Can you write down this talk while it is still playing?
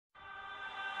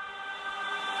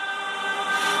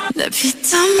내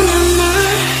피땀 눈물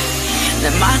내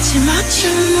마지막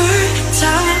춤을 다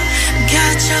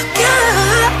가져가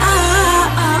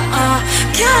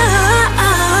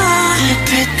내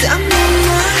피땀 눈물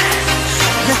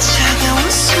내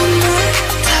차가운 숨을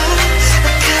다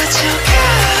가져가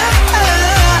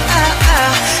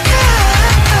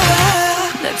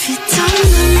내 피땀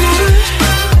눈물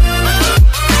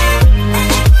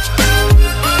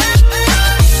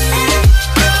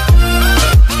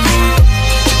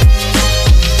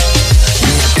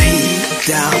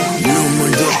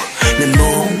눈물도 내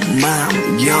몸,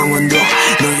 마음, 영혼도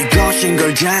너의 것인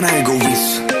걸 잘 알고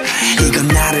있어. 이건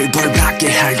나를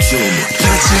벌받게 할 줄.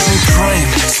 Peaches and cream,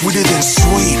 sweeter than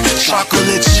sweet.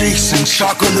 Chocolate cheeks and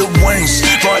chocolate wings.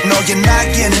 But 너의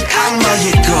날개는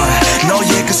악마의 걸.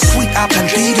 너의 그 sweet 앞엔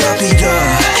비려비려.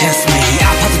 Kiss me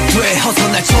아파도 돼 어서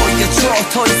날 조여줘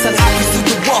더 이상 아플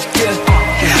수도 없게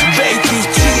Baby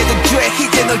취해도 돼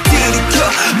이제 널 들이켜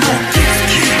너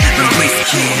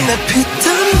whiskey 내 피땀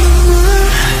눈물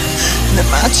내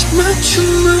마지막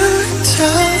춤을 다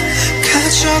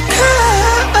가져가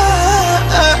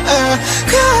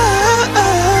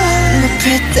내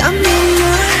피땀 눈물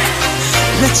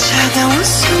내 차가운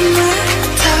숨을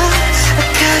다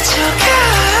가져가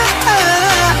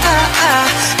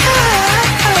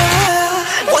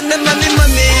원해 money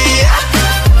money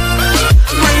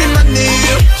money money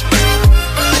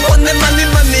원해 money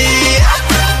money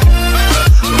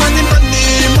money money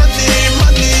money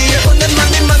money 원해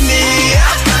money money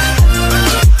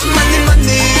money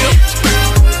money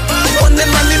원해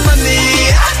money money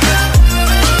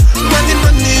money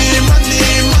money money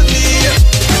money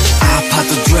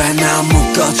아파도 돼 나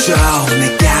묶어줘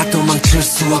내가 도망칠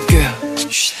수 없게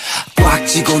꽉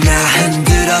쥐고 나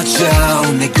흔들어줘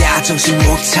내가 정신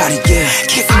못 차리게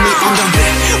Kiss me on the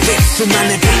lip 수만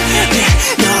내 빛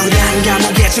너란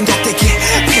감옥에 중독되게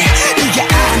네가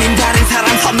아닌 다른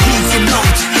사람 섬기지 못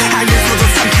알면서도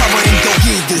삼켜버린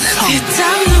독이듯 피땀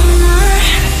눈물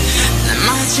내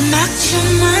마지막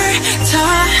춤을 다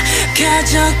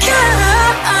가져가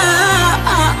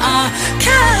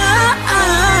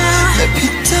내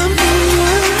피땀 눈물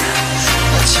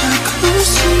내 차가운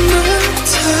숨을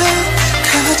다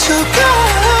가져가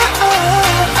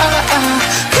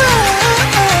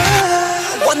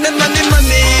원해 money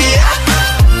money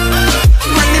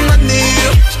money money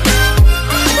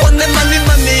원해 money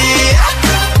money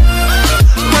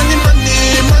money money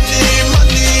money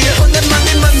money 원해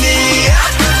money money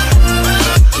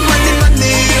money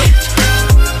money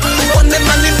원해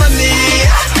money money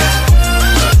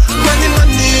money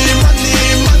money money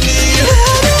money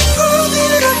나를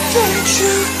부드럽게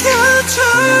죽여줘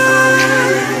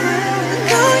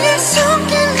너의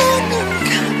손길로는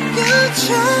감겨줘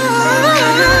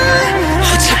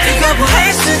어차피 거부할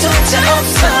수조차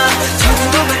없어 더는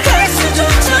도망갈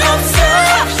수조차 없어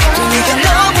또 네가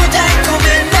너무 달콤해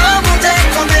너무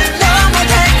달콤해 너무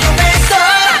달콤해서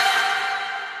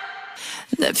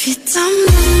내 피땀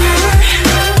눈물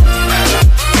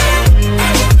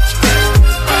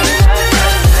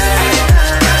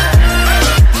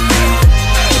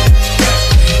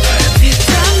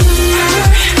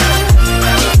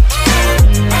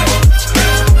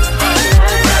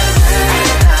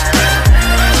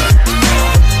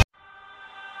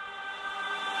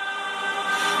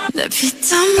내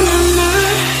피땀 눈물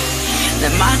내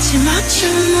마지막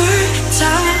춤을 다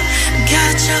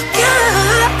가져가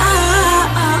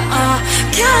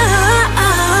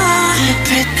내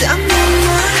피땀 눈물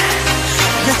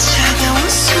내 차가운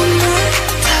숨을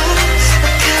다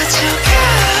가져가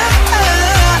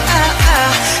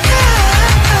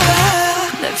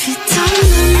내 피땀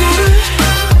눈물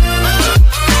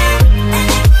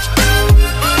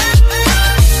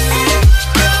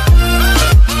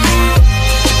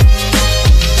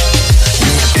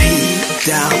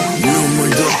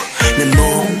눈물도 내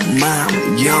몸,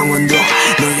 마음, 영혼도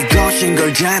너의 것인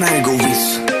걸 잘 알고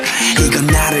있어. 이건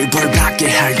나를 벌받게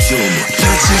할 줄.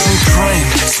 Peaches and cream,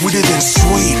 sweeter than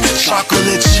sweet.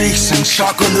 Chocolate cheeks and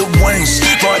chocolate wings.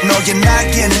 But 너의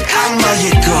날개는 악마의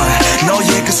걸.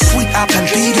 너의 그 sweet 앞엔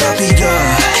비려비려.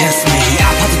 Kiss me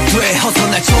아파도 돼 어서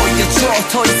날 조여줘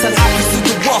더 이상 아플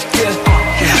수도 없게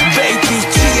Baby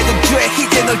취해도 돼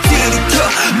이제 널 들이켜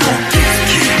너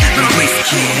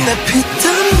whiskey 내 피땀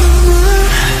눈물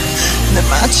내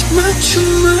마지막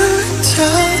춤을 다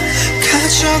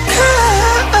가져가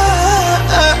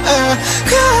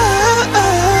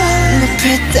내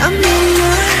피땀 눈물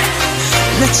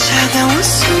내 차가운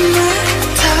숨을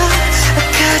다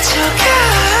가져가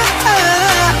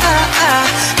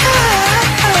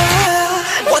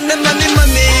원해 money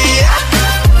money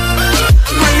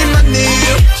money money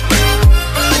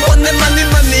원해 money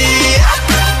money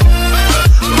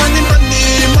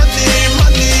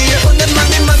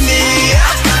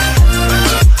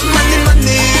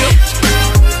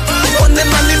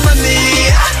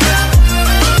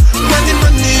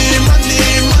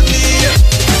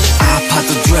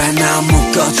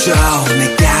묶어줘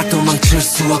내가 도망칠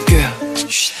수 없게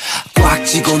꽉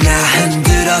쥐고 나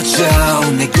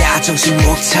흔들어줘 내가 정신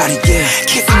못 차리게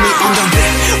Kiss me on the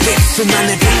lip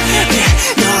수만의 빛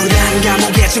너란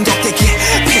감옥에 중독돼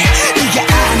깊이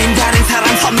네가 아닌 다른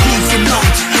사람 섬기지 넌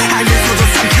알면서도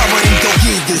삼켜버린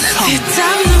독이듯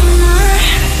피땀 눈물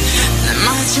내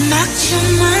마지막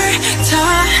춤을 더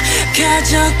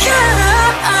가져가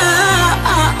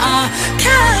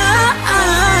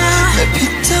내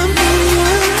피땀 눈물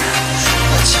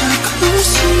내 작은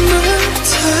웃음을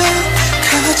더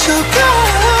가져가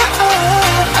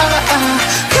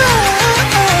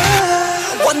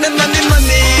One and money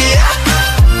money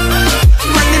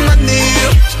Money money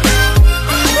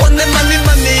One and money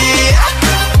money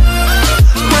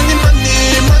Money money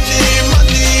money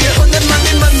money One and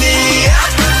money money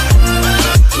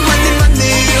Money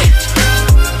money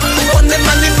One and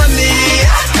money money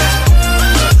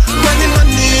Money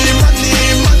money money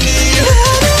money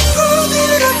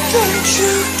나를 어디로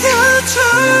죽여줘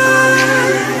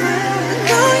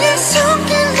너의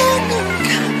손길로 눈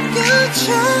감겨줘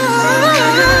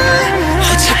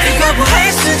어차피 거부할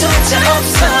수조차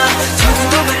없어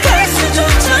더는 갈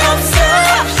수조차 없어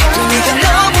또 네가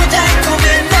너무 달콤해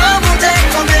너무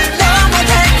달콤해 너무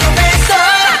달콤해서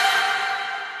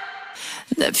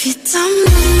내 피땀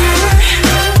눈물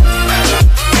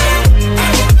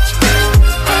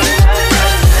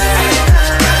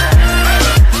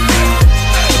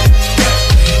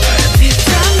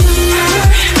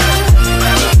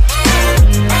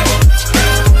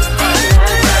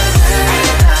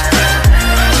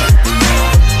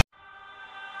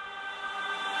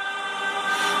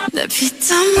내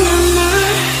피땀 눈물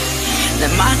내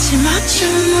마지막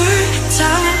춤을 다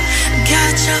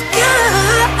가져가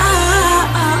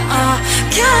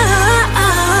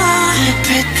내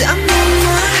피땀 눈물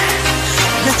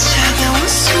내 차가운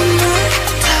숨을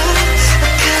다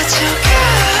가져가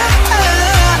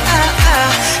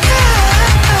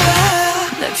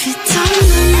내 피땀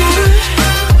눈물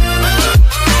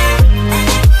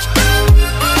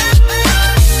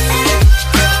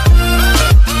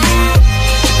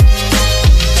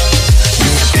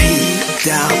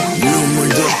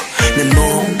눈물도 내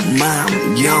몸,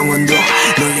 마음, 영혼도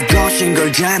너의 것인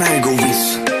걸 잘 알고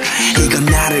있어 이건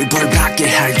나를 벌받게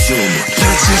할 줄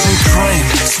Peaches and cream,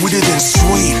 sweeter than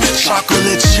sweet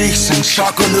Chocolate cheeks and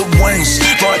chocolate wings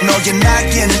But 너의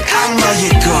날개는 악마의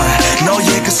걸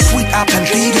너의 그 sweet 앞엔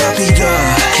비려비려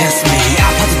Kiss me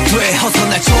아파도 돼 어서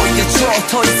날 조여줘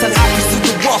더 이상 아플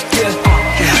수도 없게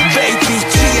Baby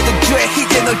취해도 돼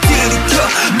이제 널 들이켜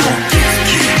너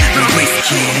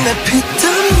risky 내 피땀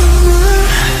눈물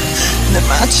내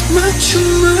마지막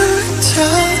춤을 다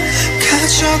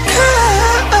가져가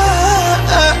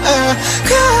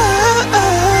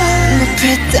내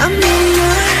피땀 눈물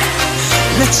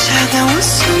내 차가운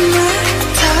숨을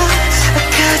다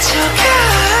가져가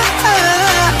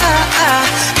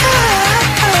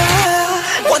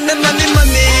One and money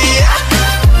money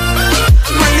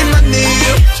Money money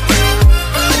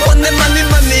One and money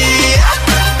money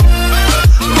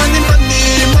Money money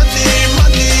money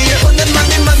money One and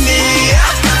money money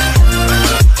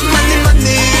Money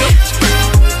money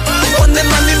One and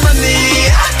money money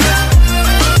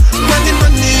Money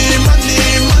money money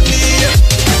money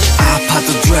아파도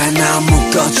돼 나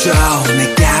묶어줘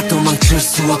내가 도망칠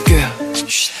수 없게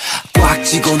꽉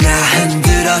쥐고 나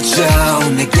흔들어줘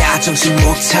내가 정신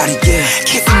못 차리게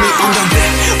Kiss me on the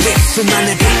lip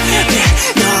수만의 빛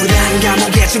너란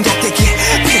감옥에 중독돼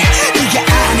깊이 네가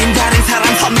아닌 다른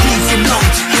사람 섬기지 넌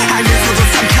알면서도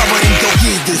삼켜버린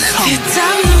독이듯 피땀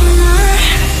눈물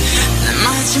내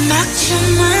마지막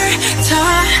춤을 더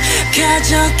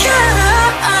가져가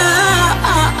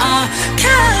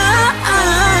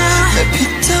내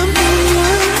피땀 눈물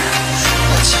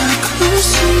내 작은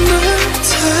웃음을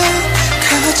더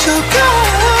가져가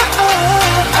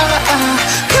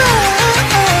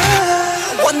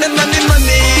One and money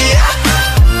money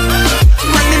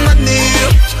Money money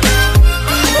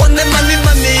One and money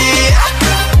money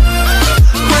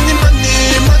Money money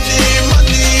money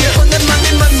money One and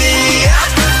money money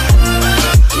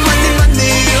Money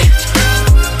money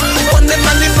One and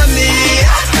money money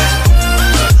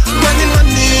Money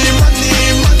money money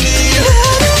money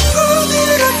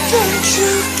나를 어디로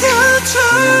죽여줘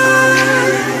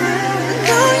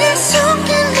너의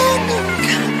손길로 눈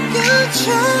감겨줘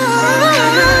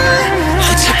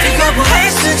어차피 거부할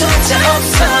수조차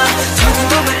없어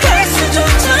더는 갈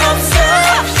수조차 없어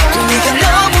또 네가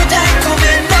너무 달콤해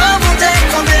너무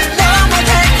달콤해 너무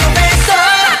달콤해서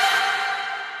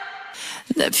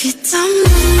내 피땀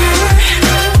눈물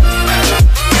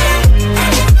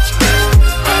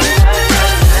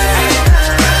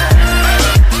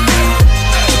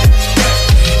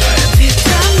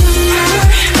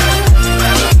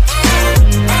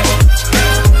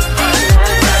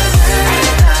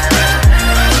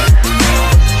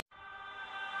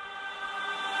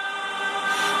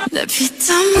내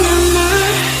피땀 눈물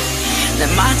내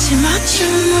마지막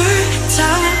춤을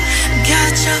다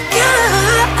가져가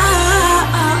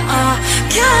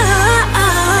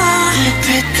내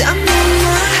피땀 눈물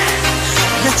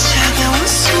내 차가운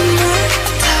숨을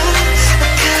다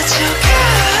가져가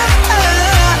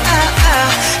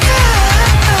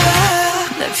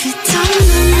내 피땀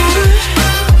눈물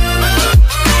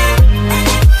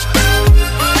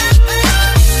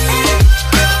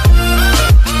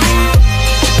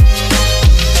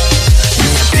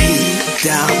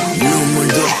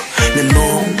눈물도 내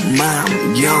몸,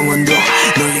 마음, 영혼도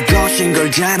너의 것인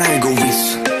걸 잘 알고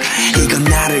있어. 이건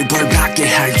나를 벌받게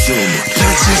할 줄.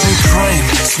 Peaches and cream,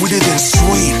 sweeter than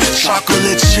sweet.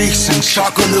 Chocolate cheeks and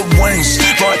chocolate wings.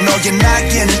 But 너의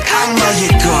날개는 악마의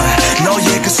걸.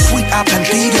 너의 그 sweet 앞엔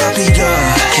비벼비벼.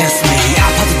 Kiss me,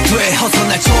 아파도 돼. 어서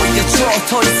날 조여줘.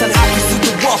 더 이상 아플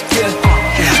수도 없게.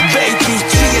 Baby,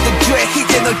 취해도 돼.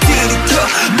 이제 널 들이켜.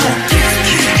 넌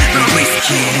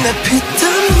whiskey. 내 피땀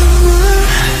눈물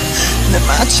내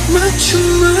마지막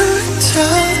춤을 다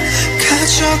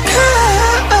가져가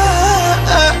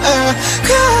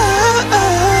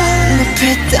내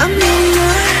피땀 눈물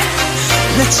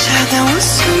내 차가운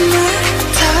숨을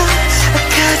다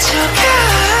가져가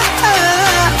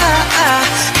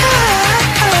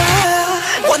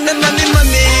Want that money,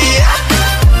 money.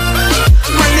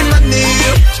 Money, money.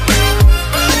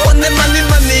 Want that money,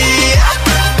 money.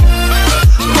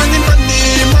 Money, money,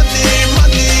 money,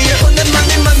 money. Want that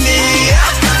money, money.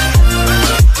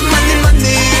 Money,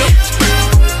 money.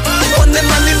 Want that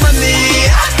money, money.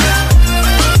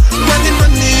 Money,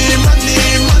 money, money,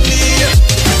 money.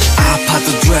 아파도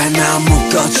돼, 나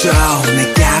묶어줘.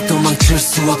 내가 도망칠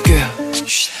수 없게.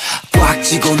 꽉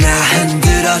쥐고 나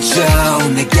흔들어줘.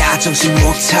 내가 정신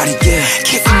못 차리게.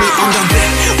 Kiss me on the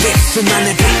back.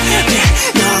 순환의 빛.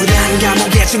 너란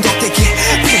감옥에 중독되기.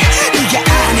 네가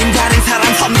아닌 다른 사람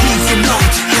선비지 넌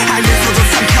알면서도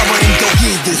삼켜버린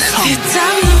독이들.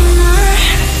 피땀 눈물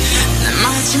내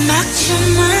마지막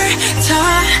춤을 다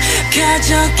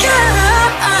가져가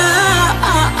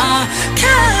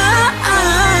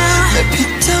내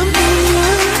피땀 눈물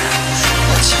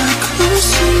내 차가운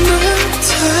숨을 다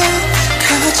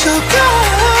가져가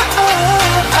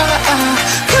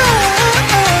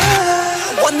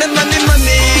Want that money,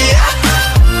 money.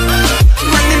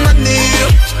 Money, money.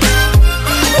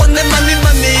 Want that money,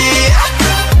 money.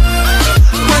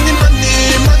 Money, money,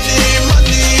 money,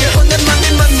 money. Want that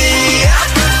money, money.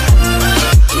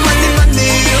 Money,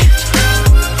 money.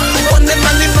 Want that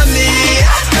money, money.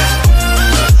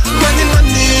 Money,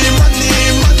 money, money,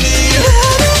 money.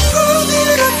 나를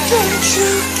부드럽게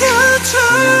죽여줘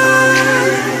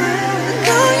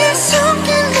너의 손길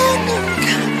나는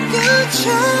감겨줘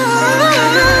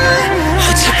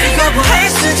어차피 거부할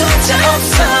수조차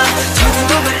없어 더는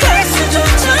고백할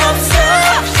수조차 없어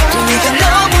또 네가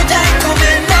너무 달콤해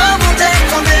너무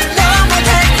달콤해 너무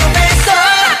달콤해서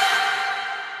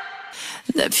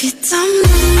내 피땀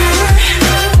눈물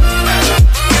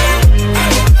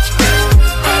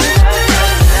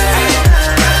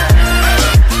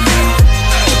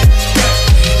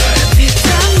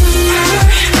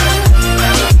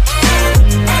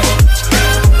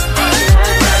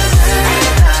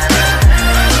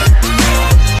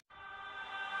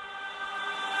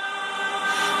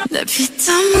내 피땀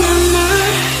눈물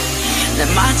내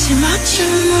마지막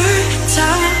춤을 다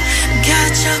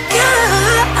가져가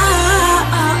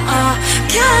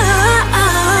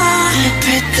내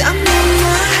피땀 눈물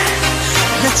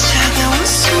내 차가운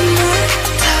숨을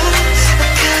다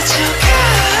가져가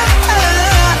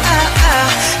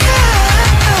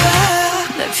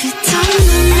내 피땀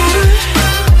눈물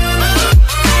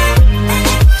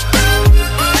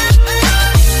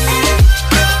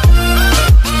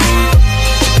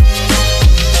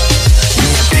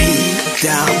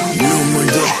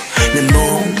눈물도 내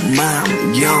몸,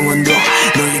 마음, 영혼도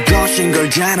너의 것인 걸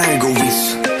잘 알고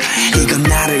있어. 이건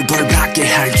나를 벌받게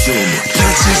할 줄.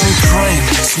 Peaches and cream,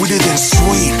 sweeter than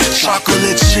sweet.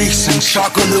 Chocolate cheeks and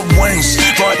chocolate wings.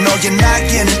 But 너의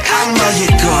날개는 악마의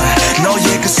걸.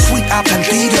 너의 그 sweet 앞엔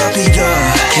비벼비벼.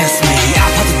 Kiss me,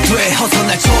 아파도 돼. 어서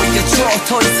날 조여줘.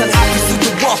 더 이상 아플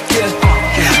수도 없게.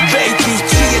 Baby,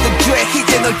 취해도 돼.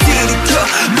 이제 널 들이켜.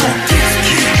 넌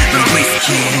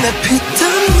whiskey. 내 피땀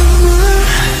눈물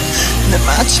내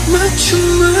마지막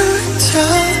춤을 다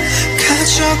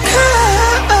가져가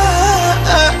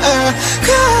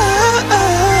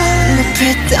내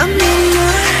피땀 눈물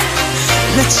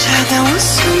내 차가운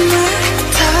숨을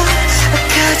다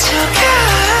가져가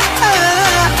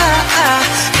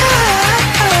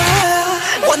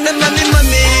Want that money,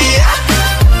 money.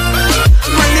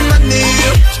 Money, money.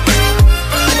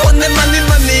 Want that money,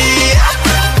 money.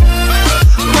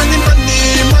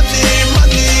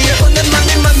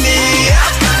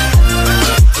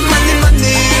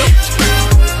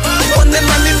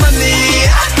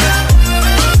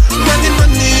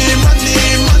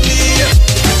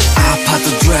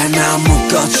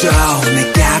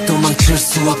 도망칠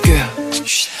수 없게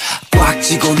꽉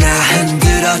쥐고 나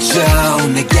흔들어줘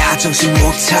내가 정신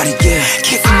못 차리게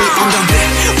Kiss me on the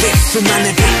lip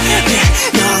수많은 빛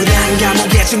너란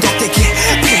감옥에 중독돼 깊이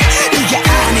네가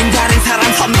아닌 다른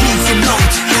사람 선비지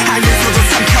note 알면서도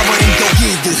삼켜버린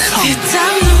독이듯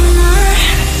피땀 눈물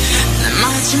내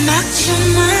마지막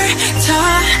춤을 다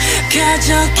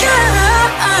가져가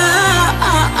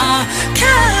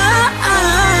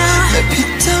내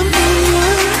피땀 눈물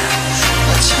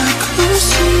나 자꾸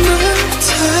웃음을 다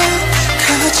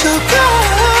가져가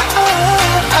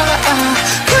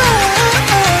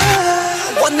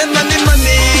Want that money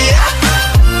money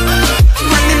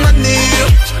Money money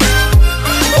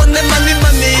Want that money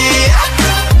money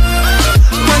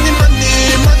Money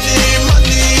money money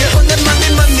money Want that money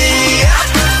money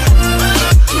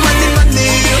Money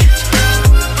money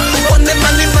Want that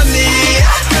money money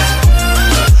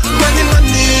Money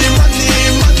money money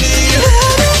money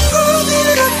나를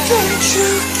부드럽게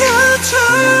죽여줘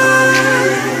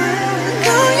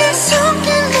너의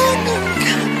손길로는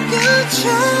감겨줘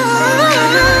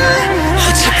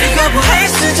어차피 거부할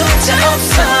수조차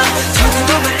없어 더는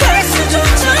도망갈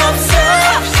수조차 없어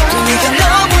또 네가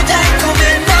너무 달콤해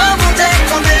너무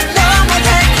달콤해 너무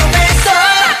달콤해서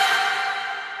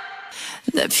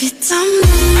내 피땀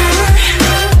눈물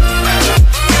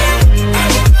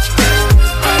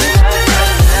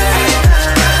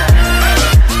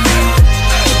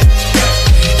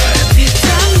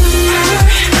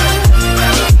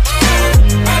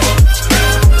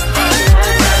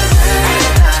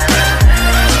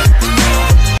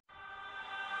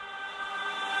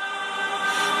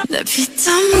내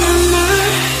피땀 눈물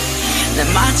내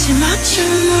마지막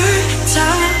춤을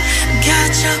다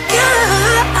가져가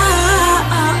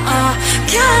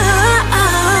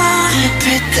내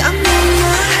피땀 눈물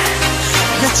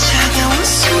내 차가운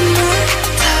숨을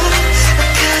다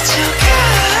가져가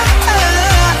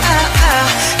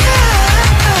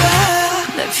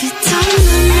내 피땀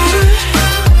눈물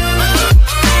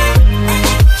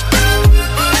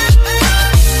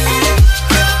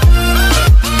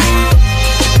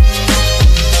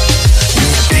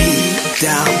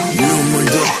피땀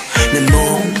눈물도 내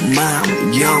몸,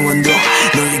 마음, 영혼도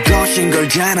너의 것인 걸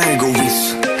잘 알고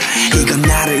있어 이건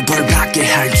나를 벌받게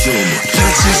할줄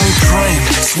Peaches and cream,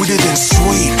 sweeter than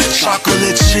sweet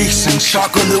Chocolate cheeks and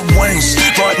chocolate wings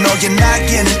But 너의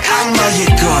날개는 악마의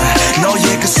걸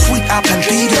너의 그 sweet 앞엔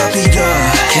비려비려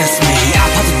Kiss me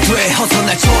아파도 돼 어서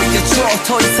날 조여줘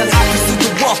더 이상 아플 수도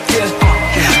없게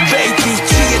Baby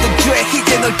취해도 돼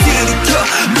이제 널 들이켜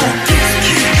목기스키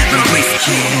널 위스키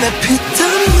내 피땀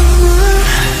눈물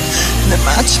내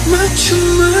마지막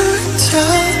춤을 다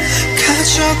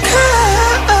가져가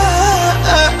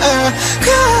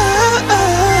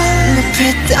내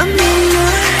피땀 눈물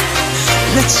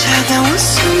내 차가운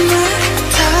숨을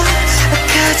다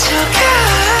가져가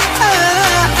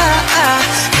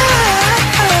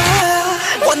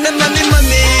Want that money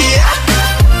money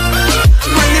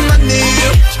Money money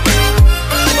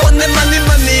Want that money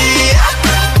money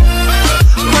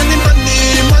Money money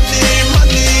money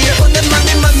money Want that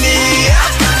money money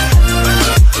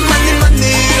Money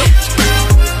money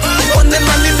Want that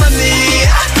money money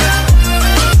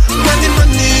Money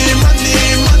money money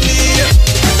money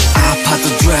아파도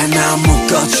돼 나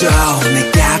묶어줘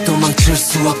내가 도망칠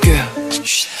수 없게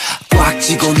꽉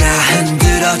쥐고 나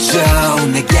흔들어줘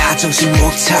내가 정신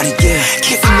못 차리게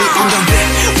Kiss me on the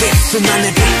lip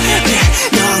수많은 빛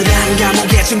너란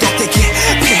감옥에 중독돼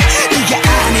깊이 네가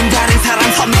아닌 다른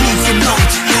사람 선비지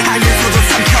note 알면서도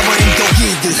삼켜버린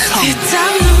독이듯 피땀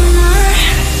눈물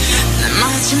내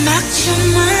마지막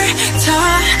춤을 다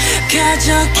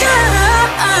가져가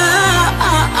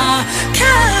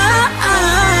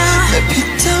내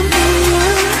피땀 눈물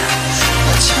나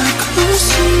자꾸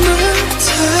웃음을 다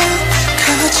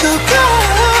가져가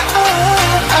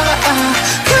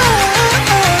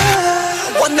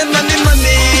Want that money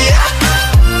money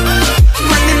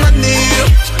Money money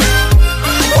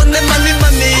Want that money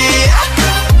money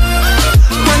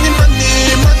Money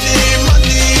money money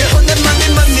money Want that money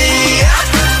money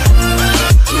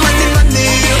Money money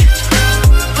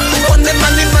Want that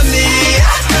money money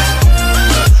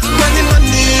Money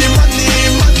money money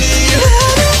money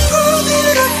나를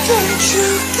부드럽게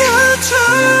죽여줘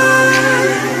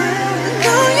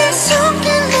너의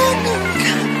손길로는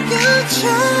감겨줘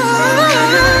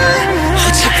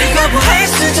어차피 거부할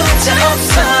수조차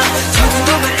없어 더는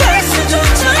도망갈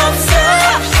수조차 없어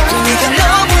또 네가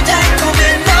너무 달콤해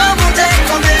너무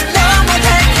달콤해 너무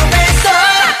달콤해서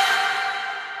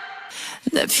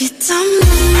내 피땀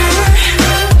눈물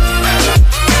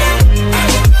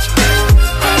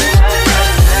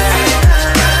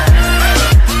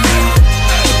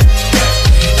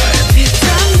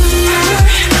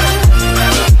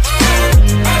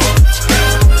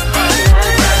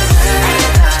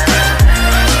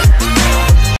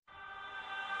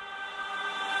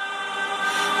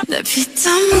내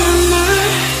피땀 눈물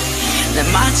내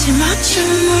마지막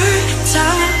춤을 다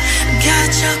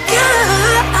가져가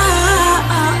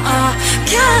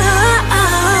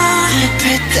내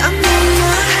피땀 눈물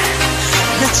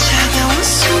내 차가운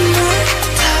숨을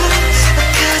다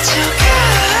가져가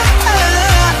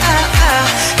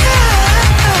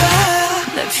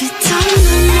내 피땀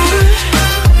눈물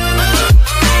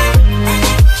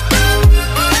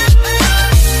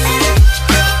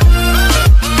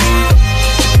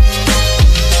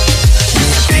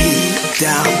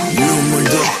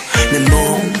눈물도 내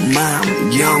몸,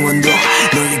 마음, 영혼도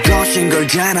너의 것인 걸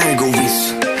잘 알고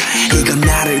있어. 이건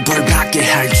나를 벌받게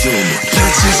할 줄.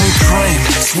 Peaches and cream,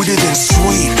 sweeter than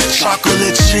sweet.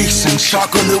 Chocolate cheeks and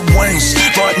chocolate wings.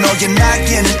 But 너의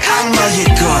날개는 악마의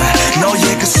걸. 너의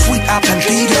그 sweet 앞엔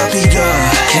비려비려.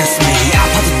 Kiss me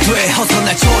아파도 돼 어서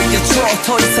날 조여줘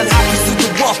더 이상 아플 수도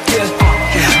없게.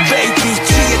 Baby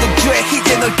취해도 돼 이제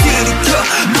널 들이켜.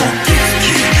 너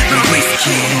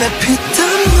whiskey 내 피땀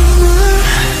눈물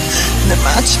내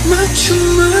마지막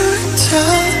춤을 다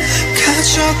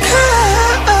가져가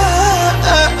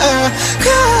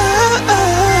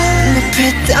내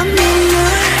피땀 눈물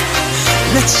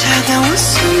내 차가운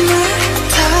숨을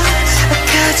다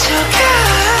가져가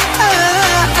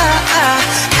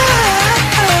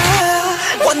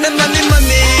One and money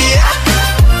money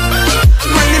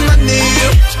Money money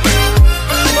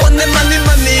One and money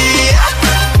money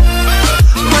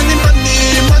Money money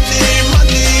money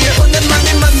money One and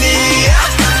money money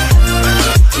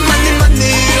Money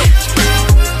money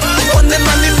One and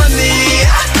money money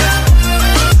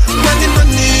Money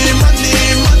money money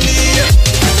money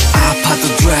아파도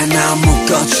돼 나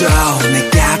묶어줘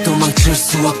내가 도망칠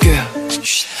수 없게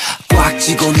꽉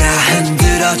쥐고 나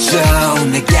흔들어줘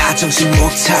내가 정신 못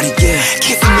차리게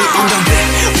Kiss me on the lip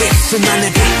lips 너의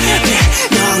빛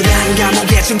너란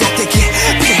감옥에 중독되게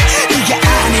네가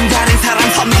아닌 다른 사람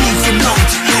섬기지 못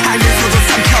알면서도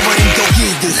삼켜버린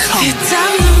독이듯 피땀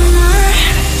눈물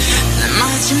내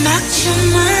마지막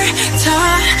춤을 다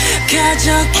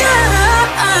가져가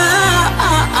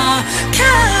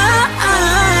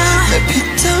내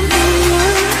피땀 눈물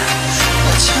내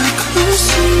차가운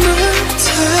숨을 다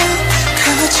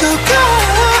가져가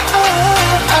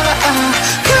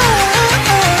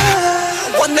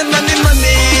One and money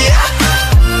money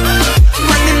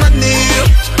Money money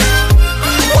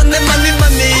One and money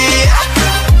money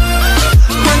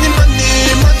Money money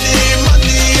money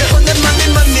money One and money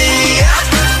money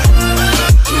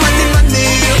Money money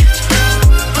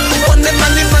One and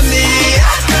money money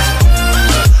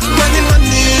Money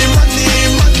money money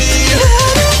money 나를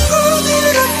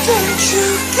어디로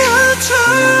죽여줘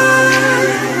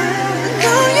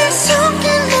너의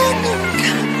손길로 눈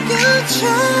감겨줘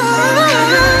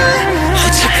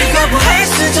어차피 거부할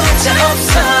수조차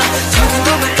없어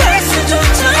더는 갈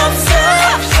수조차 없어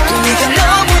또 네가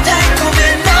너무 달콤해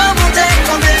너무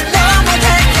달콤해 너무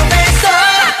달콤해서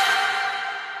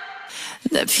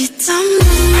내 피땀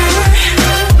눈물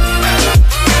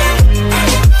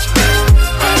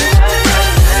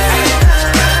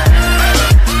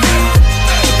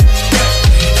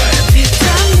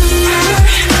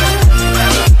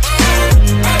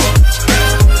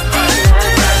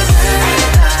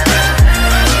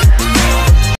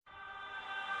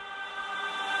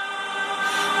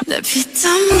내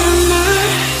피땀 눈물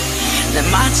내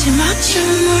마지막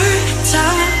춤을 다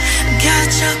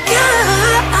가져가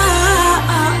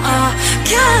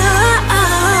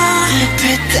내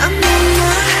피땀 눈물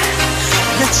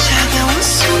내 차가운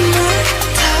숨을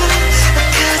다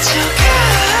가져가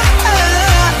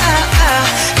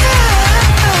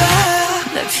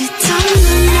내 피땀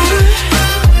눈물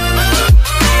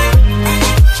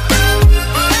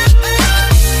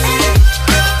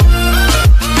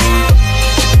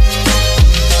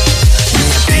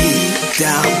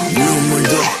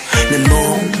눈물도 내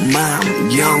몸,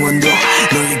 마음, 영혼도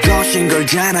너의 것인 걸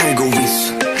잘 알고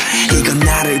있어. 이건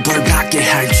나를 벌받게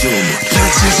할 줄.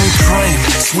 Peaches and cream,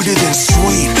 sweeter than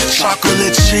sweet.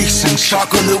 Chocolate cheeks and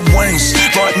chocolate wings.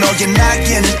 But 너의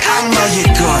날개는 악마의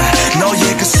걸. 너의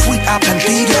그 sweet 앞엔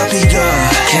비려비려.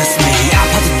 Kiss me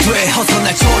아파도 돼 어서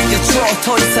날 조여줘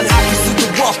더 이상 아플 수도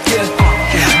없게.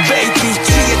 Baby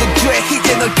취해도 돼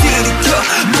이제 널 들이켜.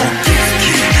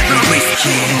 너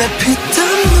whiskey 내 피땀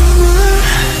눈물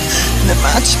내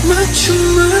마지막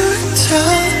춤을 다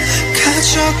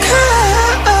가져가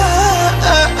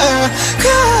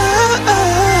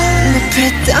내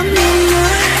피땀 눈물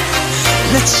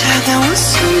내 차가운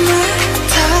숨을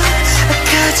다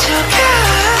가져가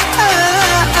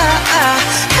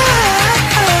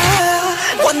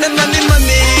One and money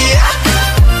money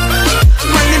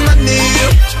Money money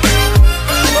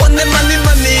One and money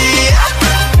money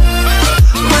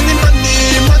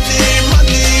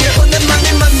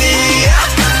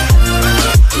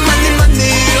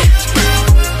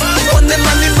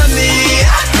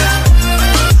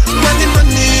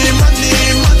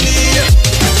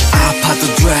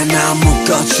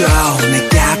묶어줘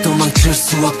내가 도망칠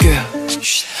수 없게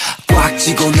꽉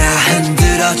쥐고 나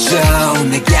흔들어줘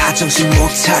내가 정신 못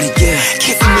차리게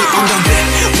Kiss me on the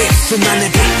lips 내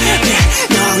빛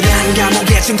너란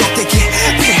감옥에 중독되게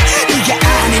네가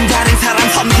아닌 다른 사람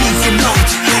섬기지 못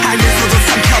알면서도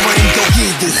삼켜버린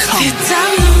독이듯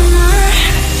피땀 눈물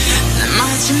내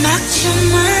마지막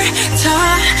춤을 다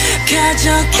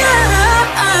가져가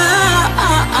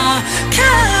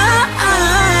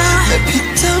내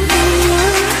피땀 눈물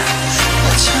나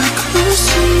작은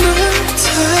웃음을 다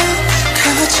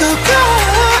가져가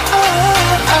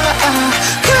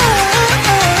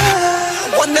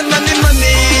Want that money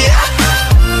money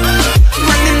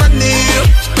money money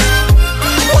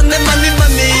Want that money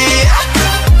money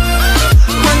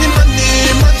money money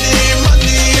money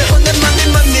money Want that money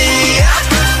money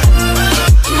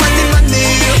money money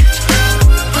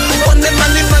Want that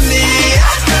money money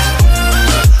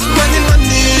money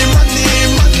money money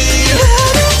money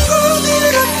나를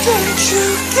부드럽게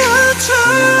죽여줘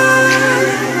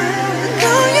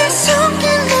너의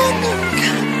손길로는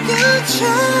감겨줘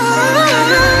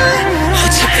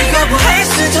어차피 거부할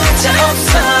수조차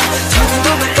없어 더는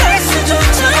고백할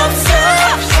수조차 없어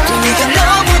또 네가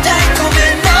너무 달콤해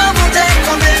너무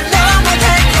달콤해 너무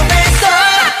달콤해서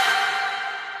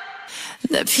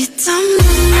내 피땀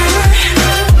눈물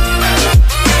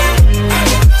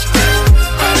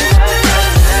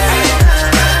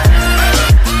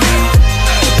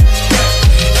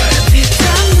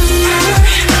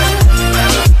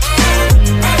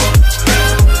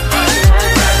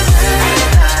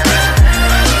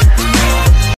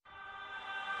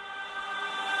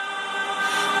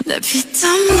내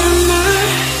피땀 눈물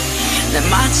내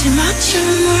마지막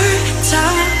춤을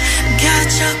다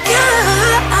가져가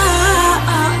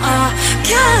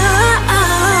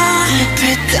내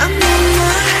피땀 눈물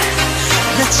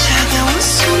내 차가운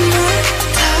숨을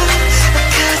다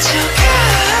가져가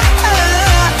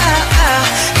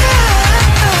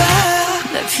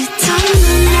내 피땀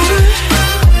눈물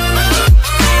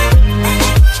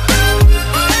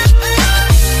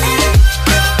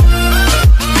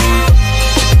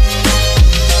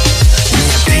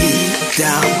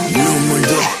피땀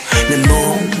눈물도 내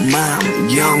몸,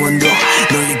 마음, 영혼도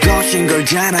너의 것인 걸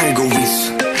잘 알고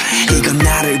있어 이건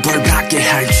나를 벌받게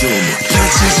할 줄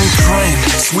Peaches and cream,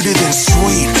 sweeter than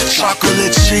sweet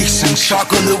Chocolate cheeks and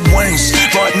chocolate wings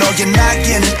But 너의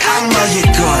날개는 악마의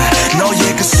걸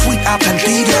너의 그 sweet 앞엔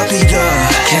비려비려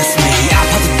Kiss me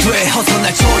아파도 돼 어서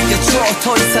날 조여줘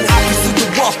더 이상 아플 수도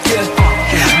없게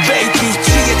Baby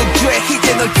취해도 돼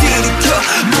이제 널 들이켜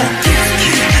너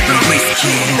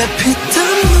whiskey 내 피땀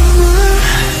눈물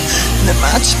내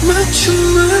마지막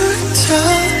춤을 다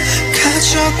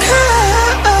가져가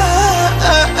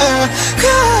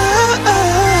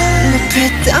내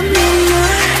피땀 눈물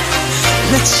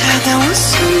내 차가운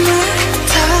숨을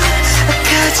다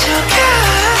가져가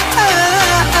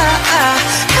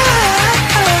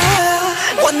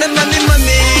Want that money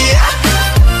money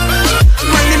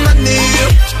money money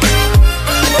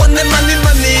Want that money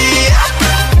money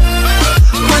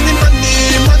money money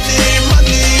money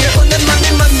money Want that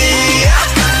money money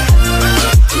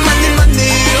money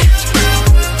money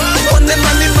Want that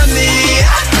money money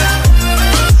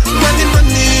money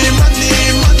money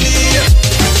money money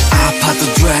아파도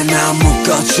돼 나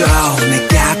묶어줘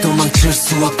내가 도망칠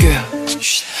수 없게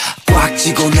꽉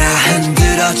쥐고 나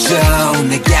흔들어줘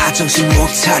내가 정신 못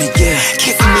차리게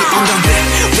Kiss me on the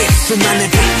lips 내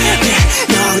빛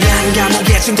너란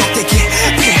감옥에 중독되게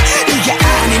네가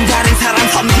아닌 다른 사람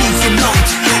섬기지 못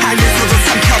알면서도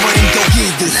삼켜버린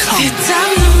독이듯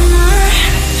피땀 눈물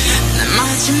내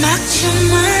마지막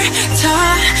춤을 다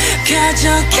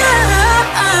가져가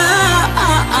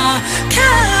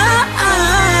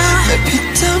내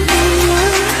피땀 눈물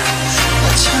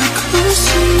나 작은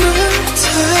웃음을 다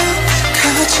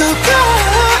가져가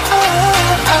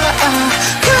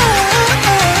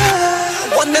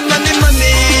Want that money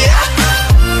money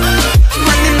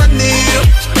money money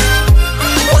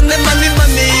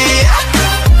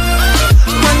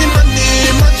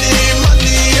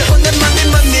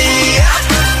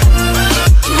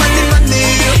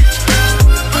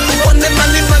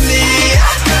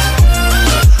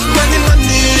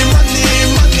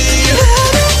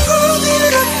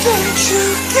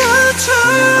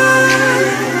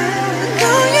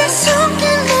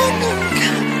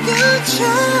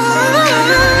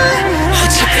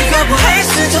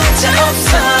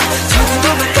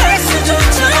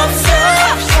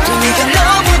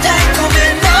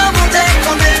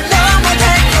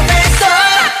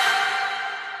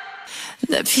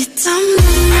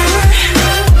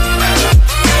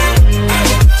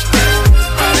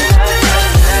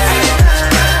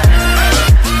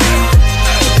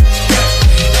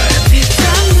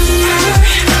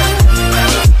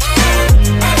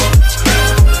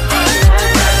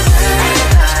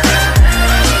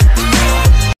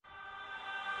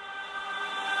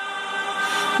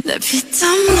내 피땀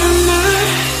눈물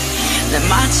내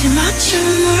마지막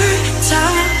춤을 다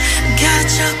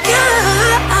가져가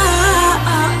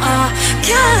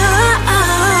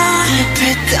내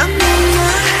피땀 눈물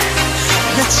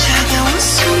내 차가운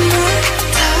숨을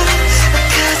다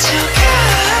가져가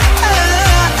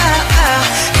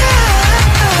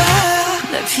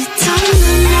내 피땀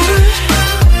눈물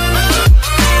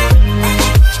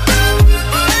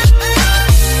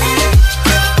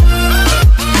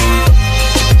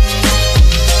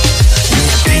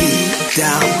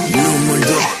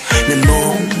눈물도 내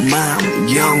몸,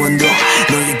 마음, 영혼도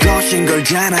너의 것인 걸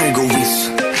잘 알고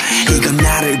있어. 이건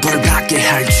나를 벌받게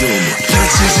할 줄.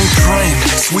 Peaches and cream,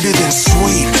 sweeter than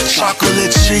sweet.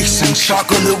 Chocolate cheeks and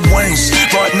chocolate wings.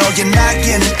 But 너의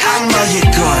날개는 악마의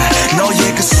걸.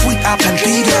 너의 그 sweet 앞엔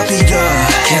비려비려.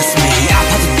 Kiss me,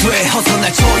 아파도 돼. 어서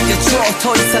날 조여줘.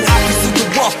 더 이상 아플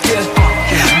수도 없게.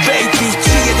 Baby,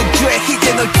 취해도 돼.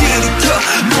 이제 널 들이켜.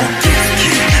 너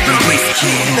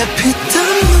whiskey. 내 피땀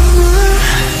눈물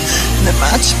내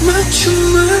마지막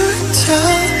춤을 다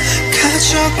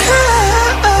가져가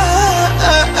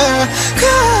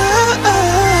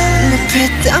내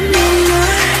피땀 눈물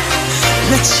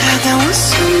내 차가운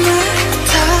숨을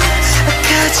다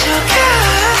가져가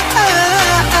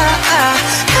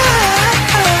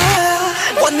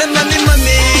Want the money,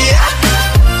 money.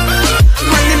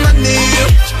 Money, money.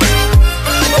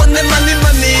 Want the money,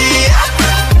 money.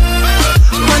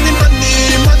 Money,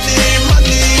 money, money,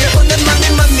 money. Want the money,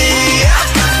 money.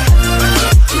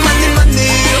 Money,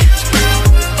 money.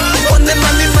 Want the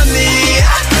money, money.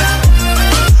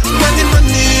 Money,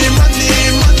 money, money,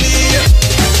 money.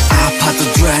 아파도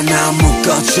돼, 나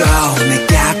묶어줘.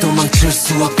 내가 도망칠 수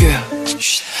없게.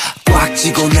 꽉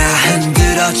쥐고 나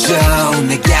흔들어줘.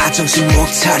 내가 정신 못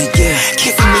차리게.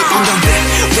 Kiss me on the back.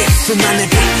 윗수만의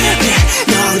빛.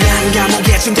 너란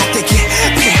감옥에 중독되게.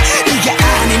 네가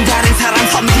아닌 다른 사람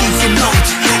섬기지 못.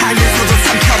 알면서도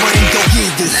삼켜버린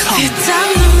독이들 섬. 피땀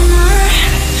눈물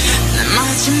내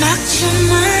마지막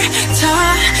춤을 다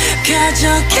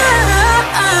가져가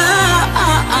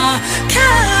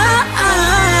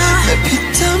내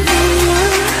피땀 눈물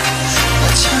내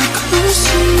차가운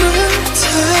숨을 다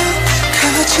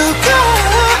가져가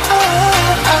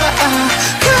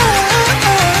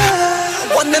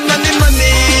Want the money,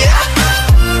 money.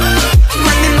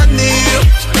 Money, money.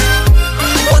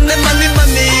 Want the money,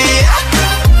 money.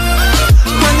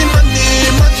 Money, money,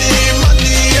 money,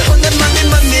 money. Want the money,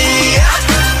 money.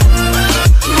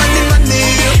 Money, money.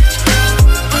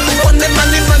 Want the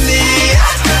money, money.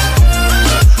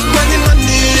 Money,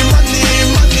 money, money,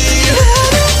 money.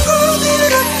 나를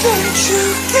어디로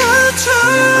죽여줘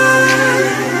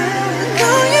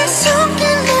너의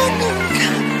손길로는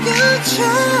감겨줘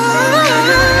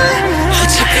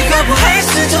어차피 거부할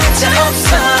수조차 없어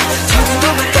더는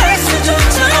도망갈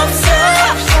수조차 없어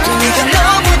또 네가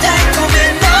너무 달콤해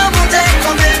너무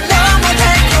달콤해 너무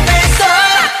달콤해서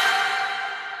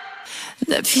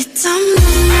내 피땀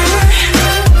눈물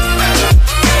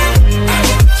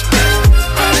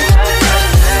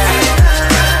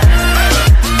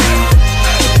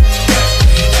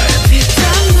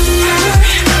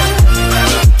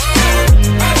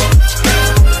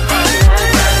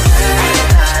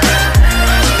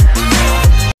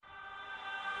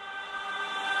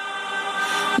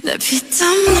내 피땀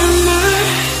눈물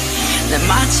내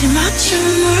마지막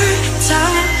춤을 다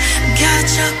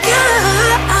가져가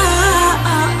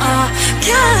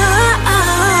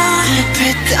내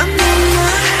피땀 눈물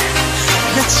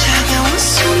내 차가운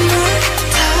숨을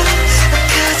다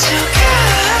가져가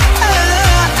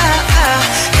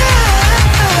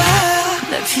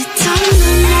내 피땀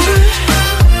눈물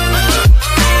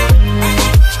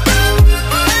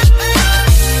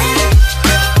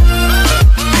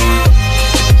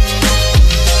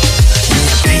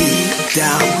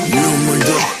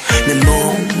눈물도 내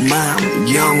몸,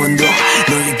 마음, 영혼도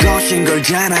너의 것인 걸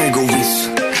잘 알고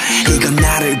있어. 이건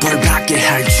나를 벌받게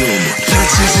할 줄.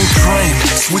 Peaches and cream,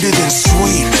 sweeter than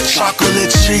sweet.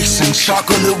 Chocolate cheeks and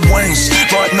chocolate wings.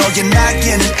 But 너의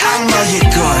날개는 악마의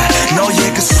걸.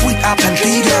 너의 그 sweet 앞엔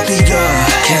비려비려.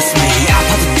 Kiss me,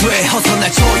 아파도 돼. 어서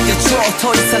날 조여줘.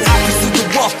 더 이상 아플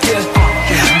수도 없게.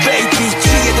 Baby,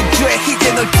 취해도 돼.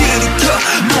 이제 널 들이켜.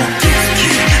 너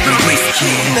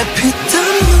whiskey. 내 피땀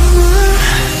눈물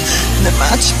내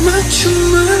마지막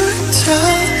춤을 다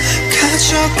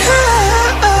가져가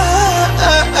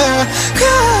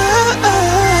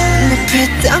내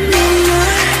피땀 눈물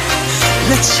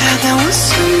내 차가운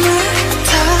숨을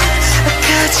다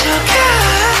가져가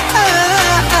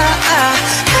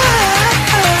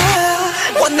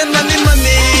Want the money,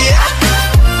 money.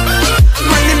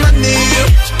 Money, money.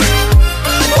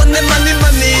 Want the money,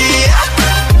 money.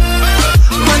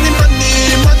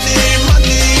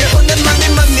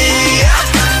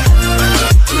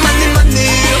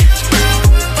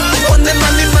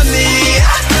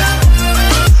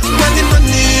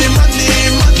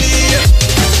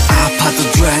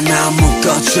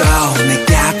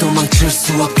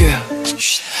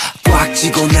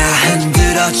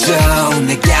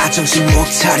 정신 못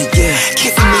차리게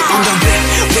Kiss me on the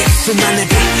lip 수만의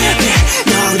빛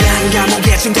너란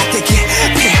감옥에 중독되게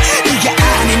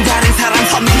네가 아닌 다른 사람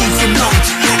섬기지 넌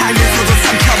알면서도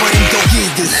삼켜버린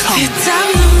독이듯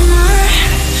피땀 눈물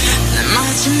내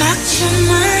마지막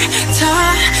춤을 더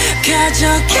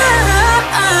가져가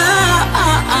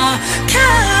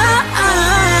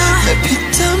내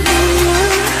피땀 눈물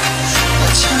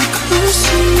내 작은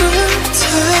웃음을 다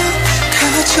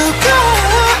가져가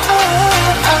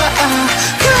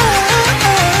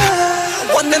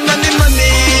One and money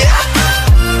money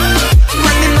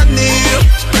Money money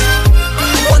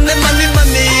One and money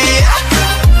money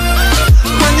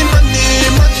Money money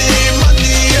money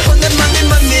money One and money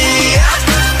money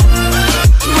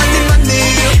Money money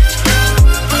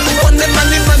One and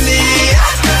money money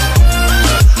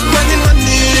Money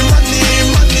money money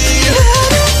money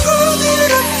나를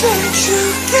어디로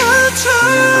죽여줘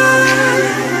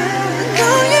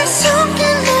너의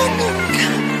손길로 눈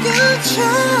감겨줘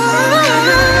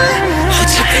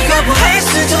어차피 거부할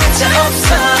수조차 없어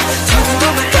더는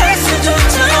도망갈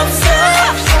수조차 없어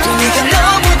또 네가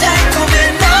너무 달콤해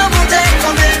너무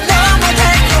달콤해 너무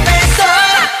달콤해서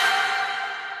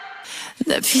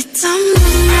내 피땀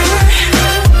눈물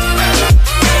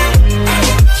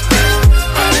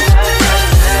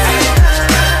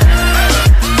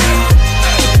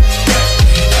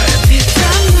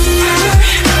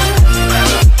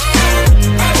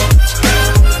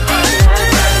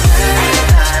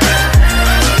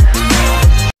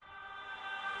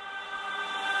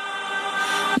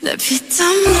내 피땀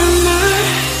눈물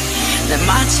내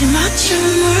마지막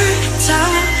춤을 다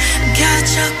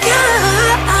가져가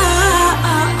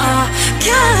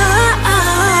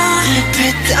내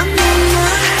피땀 눈물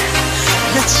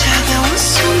내 차가운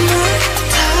숨을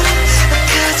다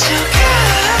가져가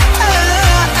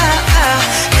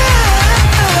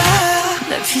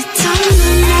내 피땀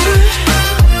눈물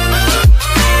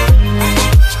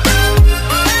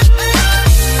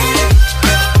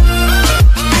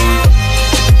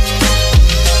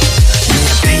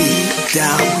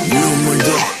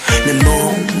눈물도 내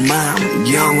몸,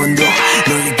 마음, 영혼도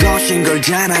너의 것인 걸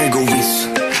잘 알고 있어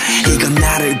이건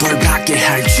나를 벌받게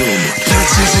할 줄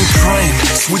Peaches and cream,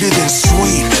 sweeter than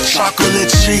sweet Chocolate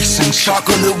cheeks and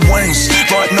chocolate wings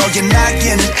But 너의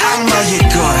날개는 악마의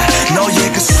걸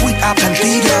너의 그 sweet 앞엔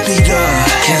비려비려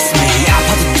Kiss me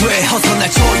아파도 돼 어서 날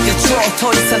조여줘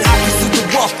더 이상 아플 수도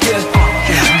없게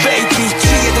Baby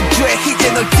취해도 돼 이제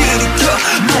널 들이켜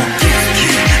너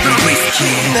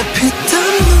risky 내 피땀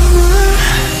눈물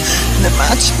내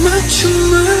마지막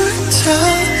춤을 다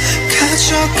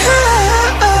가져가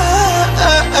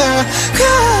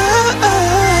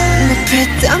내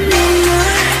피땀 눈물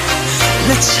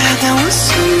내 차가운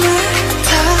숨을 다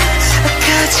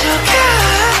가져가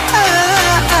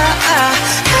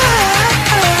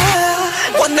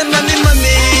One and money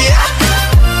money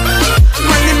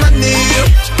Money money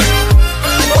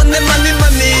One and money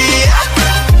money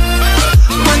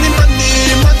Money money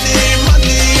money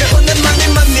money One and money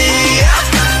money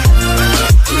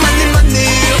Money money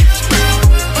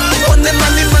One and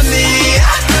money money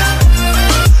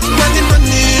Money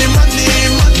money money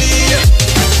money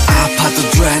아파도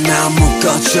돼 나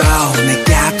묶어줘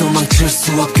내가 도망칠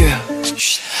수 없게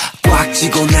꽉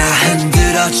쥐고 나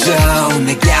흔들어줘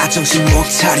내가 정신 못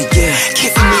차리게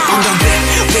Kiss me on the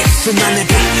lip 수만의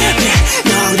빛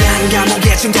너란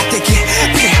감옥에 중독되게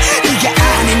네가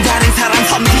아닌 다른 사람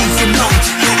섬기지 넌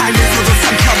알면서도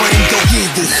삼켜버린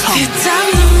독이듯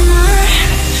피땀 눈물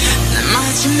내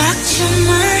마지막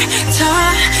춤을 다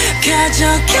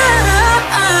가져가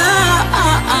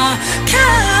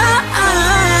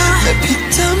내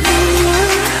피땀 눈물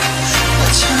내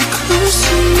작은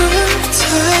웃음을 다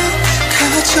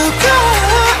가져가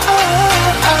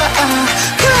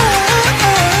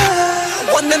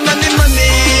One and money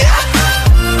money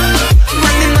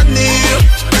Money money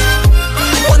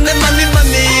One and money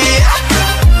money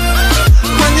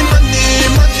Money money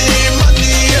money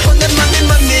money One and money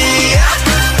money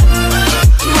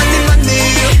Money money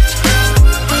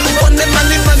One and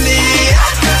money money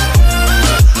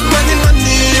Money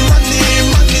money money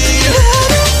money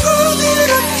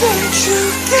나를 어디로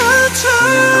죽여줘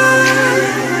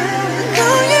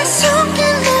너의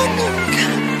손길로 눈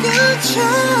감겨줘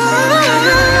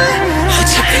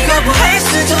어차피 거부할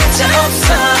수조차 없어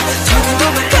더는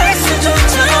도망갈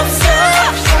수조차 없어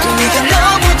또 네가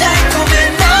너무 달콤해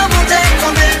너무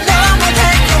달콤해 너무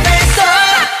달콤해서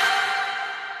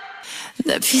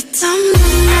내 피땀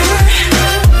눈물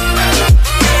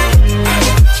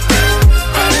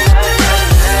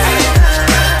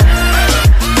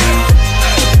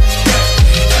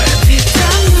피땀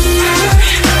눈물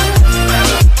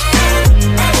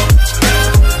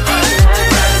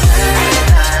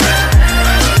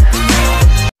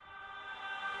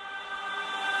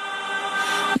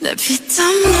내 피땀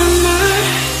눈물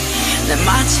내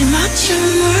마지막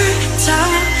춤을 다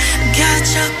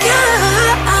가져가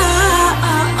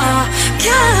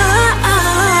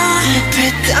내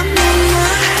피땀 눈물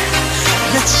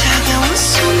내 차가운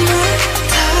숨을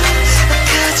다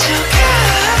가져가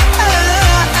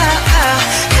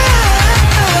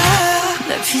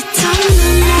내 피땀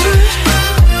눈물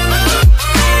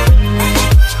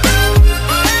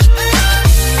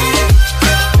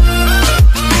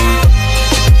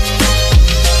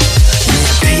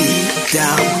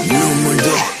눈물도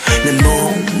내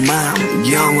몸,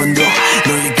 마음, 영혼도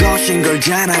너의 것인 걸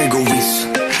잘 알고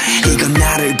있어. 이건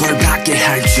나를 벌받게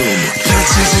할 줄.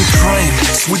 Peaches and cream,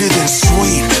 sweeter than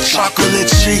sweet. Chocolate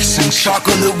cheeks and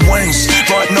chocolate wings.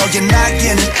 But 너의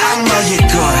날개는 악마의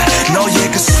걸.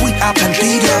 너의 그 sweet 앞엔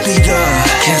비려.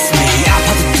 Kiss me,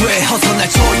 아파도 돼. 어서 날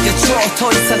조여줘.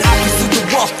 더 이상 아플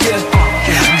수도 없게.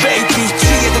 Baby,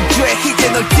 취해도 돼. 이제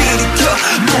널 들이켜.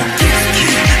 No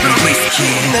whiskey, no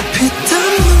whiskey. 내 피땀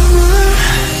눈물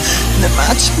내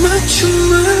마지막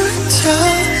춤을 다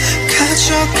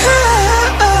가져가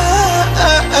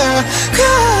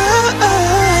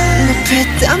내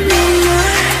피땀 눈물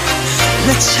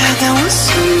내 차가운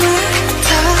숨을 다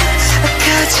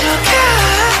가져가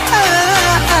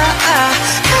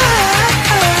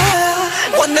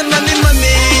Want that money,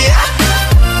 money.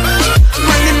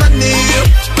 Money, money.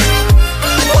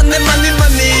 Want that money,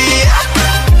 money.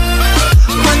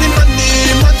 Money, money,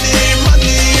 money,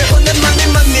 money. Want that money,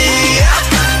 money.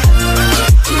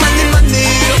 Money, money.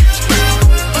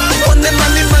 Want that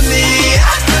money, money.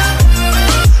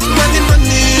 Money,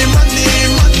 money, money,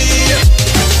 money.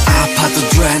 아파도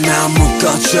돼, 나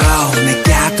묶어줘.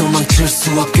 내가 도망칠 수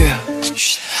없게.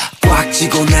 꽉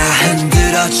쥐고 나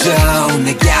흔들어줘.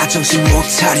 내가 정신 못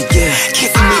차리게.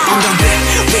 Kiss me on the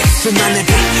lip, 수만의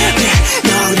빛.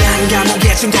 너란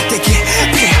감옥에 중독되게.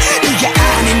 네가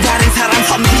아닌 다른 사람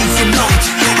선비지 넌.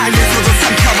 알면서도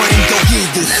삼켜버린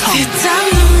독이듯. 피땀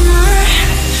눈물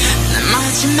내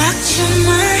마지막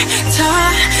춤을 다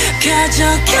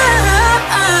가져가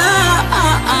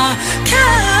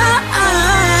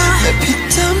내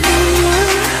피땀 눈물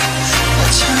내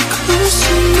차가운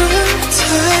숨을 다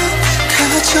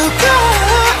가져가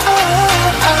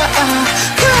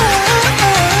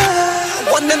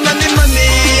Want that money,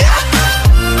 money.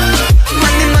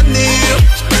 Money, money.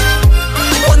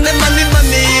 Want that money,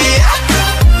 money.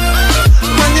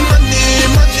 Money, money,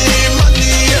 money,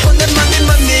 money. Want that money,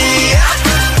 money.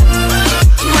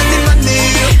 Money, money.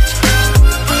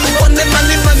 Want that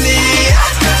money, money.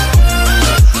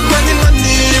 Money,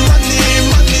 money,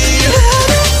 money, money.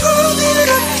 나를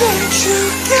어떻게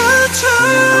죽여줘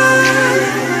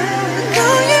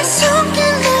너의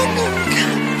손길로 눈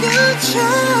감겨줘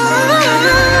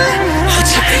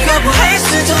어차피 거부할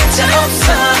수조차 없어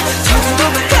더는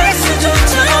고백할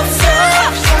수조차 없어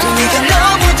또 네가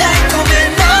너무 달콤해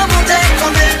너무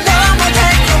달콤해 너무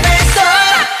달콤해서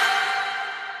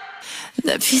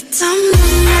내 피땀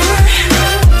눈물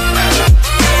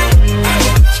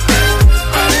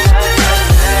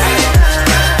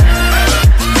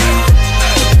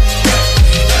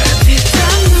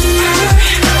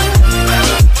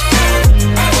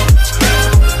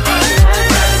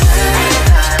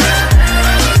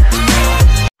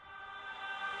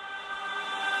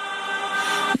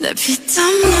내 피땀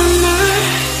눈물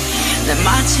내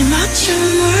마지막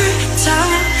춤을 다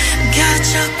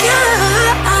가져가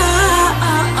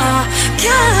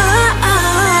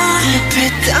내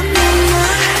피땀 눈물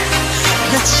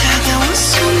내 차가운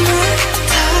숨을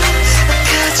다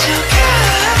가져가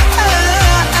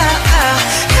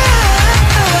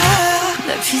내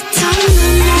피땀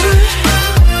눈물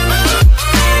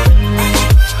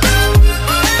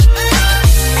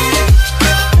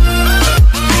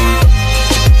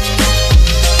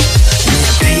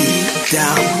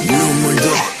눈물도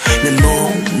내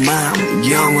몸,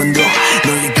 마음, 영혼도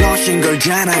너의 것인 걸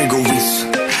잘 알고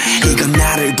있어. 이건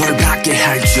나를 벌받게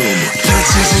할 줄.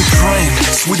 Peaches and cream,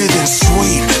 sweeter than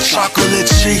sweet. Chocolate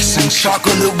cheeks and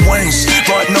chocolate wings.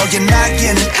 But 너의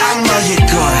날개는 악마의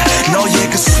걸. 너의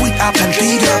그 sweet 앞엔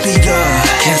비려.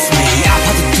 Kiss me,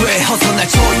 아파도 돼. 어서 날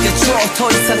조여줘. 더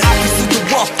이상 아플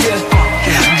수도 없게.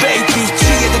 Baby,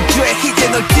 취해도 돼. 이제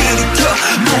널 들이켜.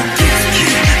 No whiskey,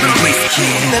 no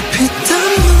whiskey. 내 피땀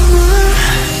눈물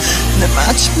내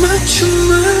마지막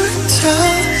춤을 다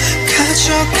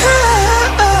가져가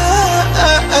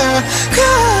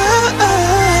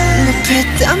내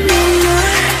피땀 눈물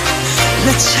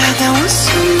내 차가운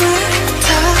숨을 다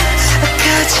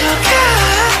가져가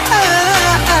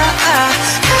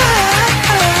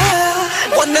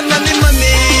Want that money,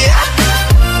 money.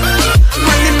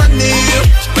 Money, money.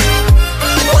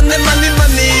 Want that money,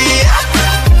 money.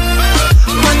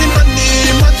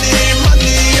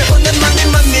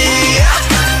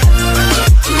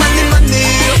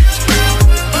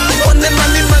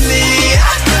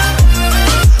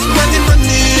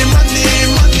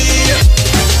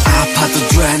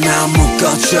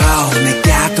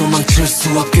 수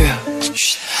없게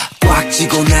꽉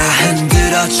쥐고 나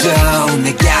흔들어줘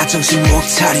내가 정신 못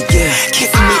차리게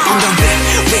Kiss me on the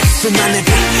back 수많은 빛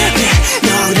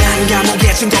너란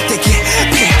감옥에 중독되게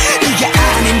네가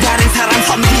아닌 다른 사람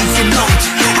섬기지 넌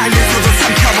알면서도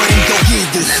삼켜버린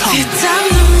독이듯 피땀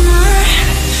눈물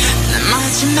내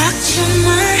마지막 춤을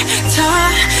더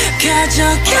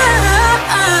가져가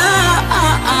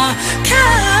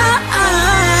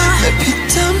내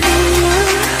피땀 눈물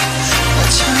나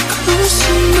작은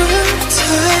웃음을 더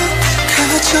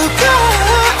가져가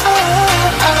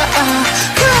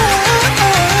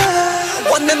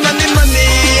Want that money money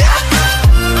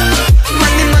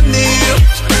money money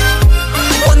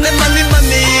Want that money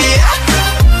money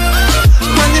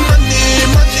money money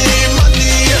money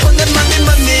money Want that money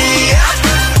money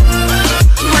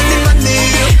money money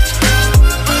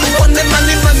Want that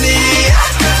money money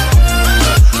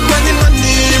money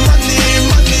money money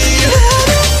money 나를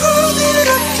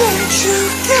부드럽게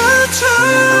죽여줘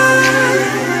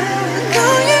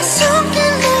너의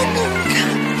손길로 눈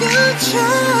감겨줘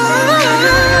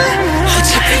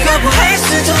어차피 거부할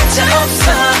수조차 없어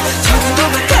더는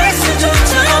고백할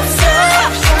수조차 없어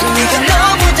또 네가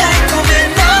너무 달콤해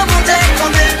너무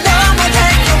달콤해 너무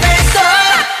달콤해서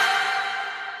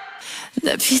내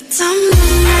피땀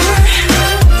눈물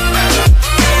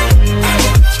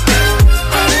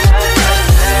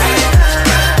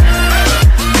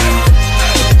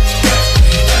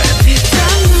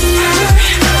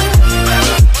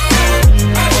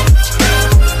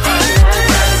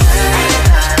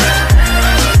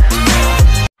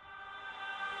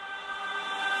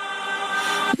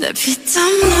내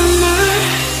피땀 눈물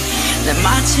내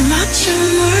마지막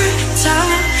춤을 다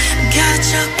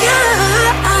가져가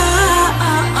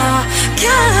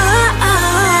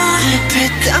내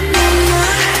피땀 눈물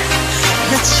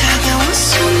내 차가운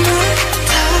숨을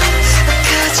다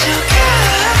가져가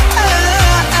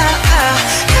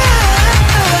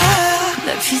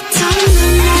내 피땀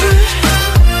눈물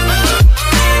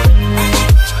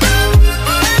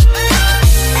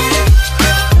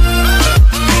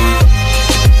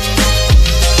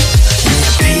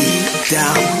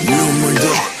눈물도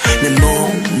내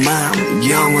몸, 마음,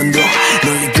 영혼도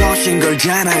너의 것인 걸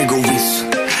잘 알고 있어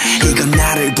이건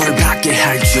나를 벌받게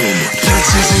할 줄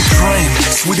Peaches and cream,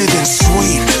 sweeter than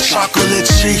sweet Chocolate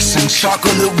cheeks and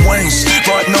chocolate wings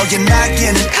But 너의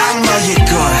날개는 악마의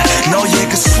걸 너의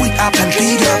그 sweet 앞엔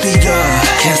비려비려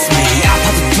Kiss me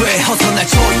아파도 돼 어서 날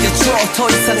조여줘 더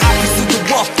이상 아플 수도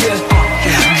없게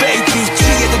Baby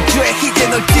취해도 돼 이제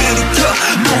널 들이켜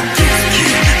No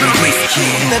whiskey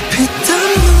내 피땀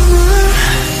눈물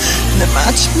내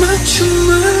마지막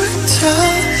춤을 더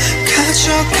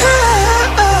가져가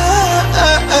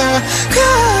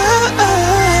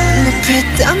내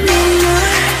피땀 눈물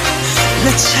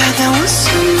내 차가운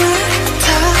숨을 더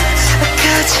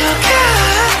가져가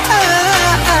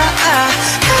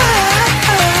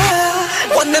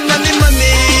Want that money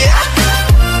money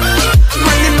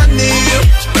money money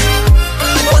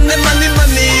Want that money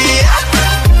money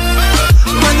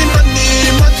money money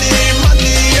money money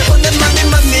Want that money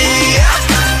money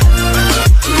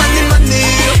money money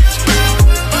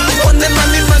Want that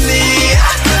money money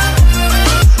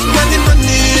money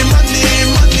money money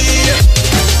money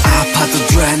아파도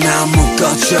돼 나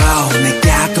묶어줘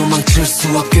내가 도망칠 수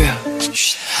없게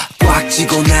꽉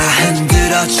쥐고 나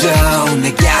흔들어줘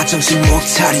내가 정신 못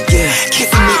차리게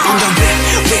Kiss me on the back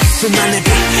수많은 빛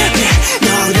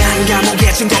너란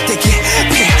감옥에 중독되게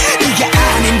네가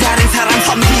아닌 다른 사람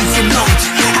섬기지 넌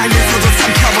알면서도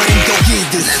삼켜버린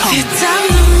독이듯 피땀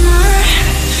눈물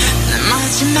내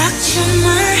마지막 춤을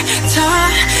더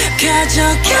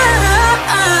가져가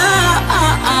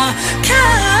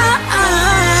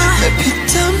내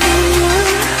피땀 눈물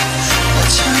나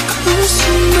작은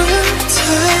웃음을 더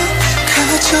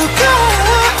가져가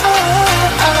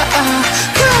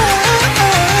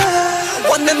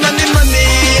Want that money money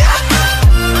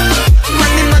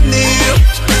money money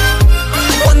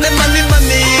Want that money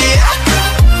money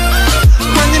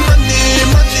money money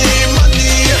money money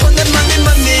Want that money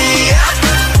money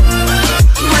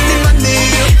money money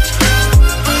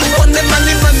Want that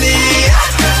money money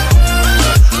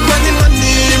money money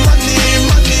money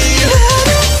money 나를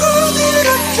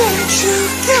부드럽게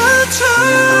죽여줘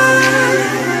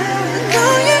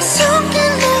너의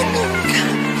손길로 눈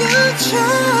감겨줘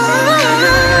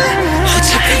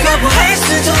어차피 거부할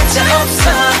수조차 없어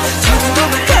더는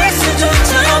고백할 수조차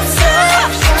없어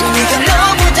또 네가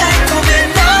너무 달콤해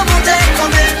너무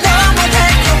달콤해 너무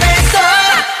달콤해서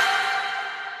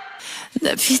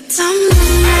내 피땀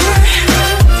눈물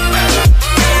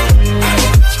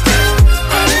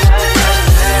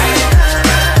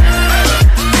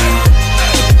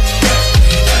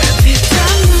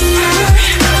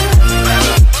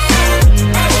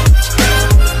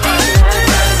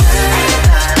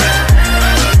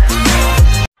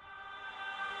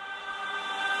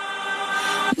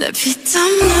내 피땀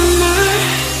눈물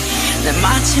내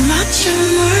마지막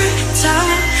춤을 다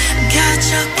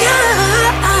가져가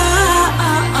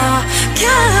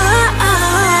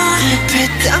내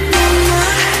피땀 눈물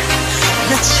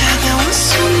내 차가운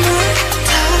숨을 다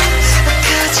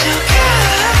가져가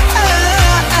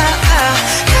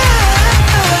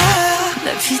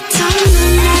내 피땀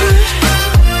눈물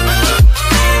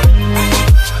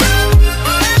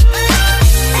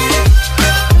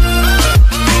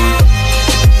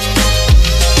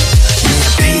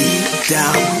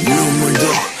눈물도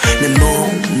내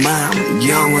몸, 마음,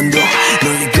 영혼도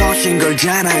너의 것인 걸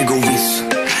잘 알고 있어.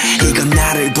 이건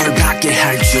나를 벌받게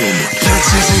할 줄.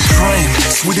 Peaches and cream,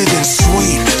 sweeter than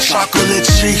sweet. Chocolate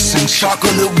cheeks and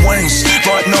chocolate wings.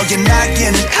 But 너의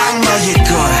날개는 악마의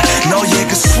걸. 너의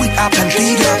그 sweet 앞엔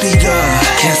비려비려.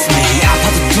 Kiss me,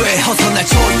 아파도 돼. 어서 날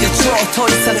조여줘. 더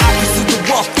이상 아플 수도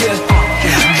없게.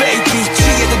 Baby,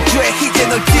 취해도 돼. 이제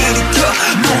널 들이켜.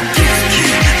 너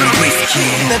whiskey.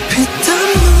 내 피땀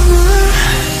눈물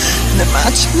내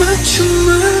마지막 춤을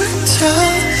다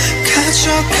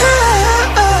가져가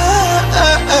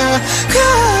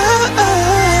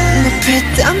내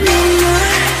피땀 눈물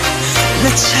내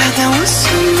차가운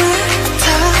숨을 다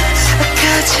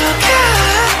가져가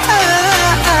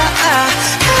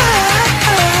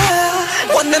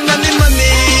Want that money,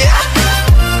 money.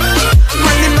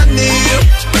 Money, money.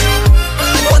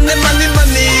 Want that money,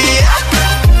 money.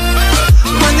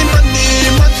 Money, money,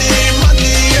 money,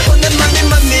 money. Want that money,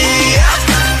 money.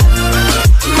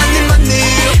 Money, money.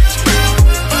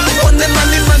 Want that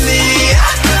money, money.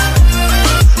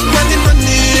 Money,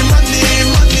 money, money,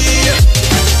 money.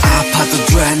 아파도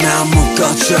돼, 나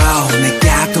묶어줘.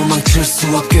 내가 도망칠 수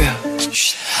없게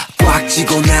꽉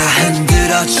쥐고 나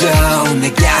흔들어줘.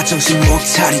 내가 정신 못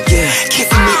차리게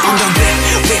Kiss me on the lip,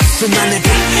 lips 내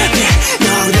배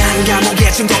너란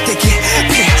감옥에 중독되게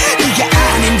네가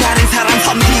아닌 다른 사람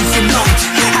섬기지 넌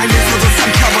알면서도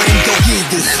삼켜버린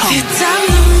독이듯 피땀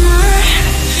눈물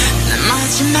내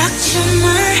마지막 춤을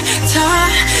다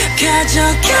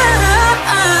가져가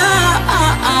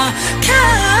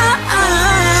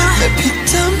내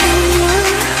피땀 눈물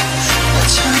내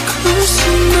차가운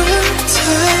숨을 다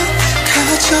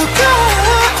가져가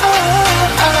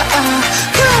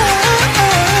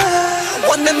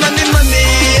Want that money, money.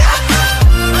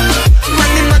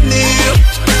 Money, money.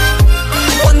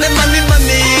 Want that money,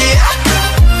 money.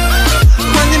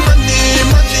 Money, money,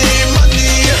 money,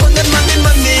 money. Want that money,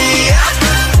 money.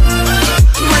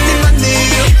 Money, money.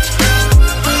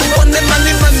 Want that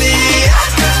money, money.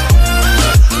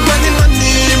 Money,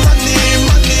 money, money,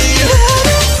 money.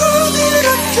 나를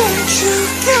어떻게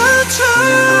죽여줘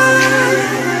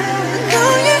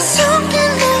너의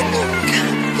손길로 눈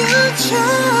감겨줘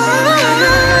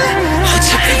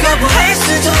어차피 거부할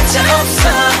수조차 없어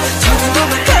더는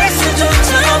도망갈 수조차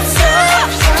없어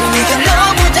또 네가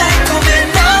너무 달콤해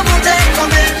너무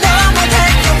달콤해 너무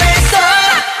달콤해서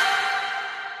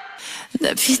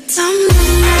내 피땀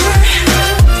눈물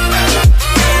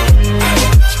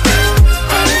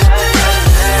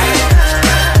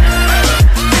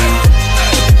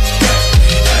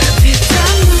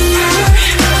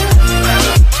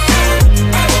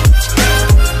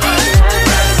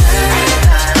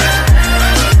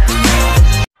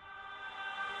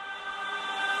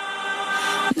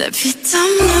내 피땀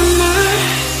눈물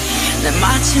내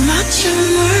마지막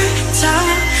춤을 다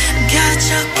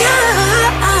가져가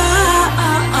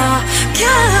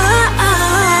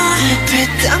내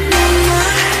피땀 눈물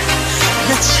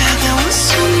내 차가운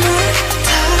숨을 다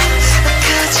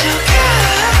가져가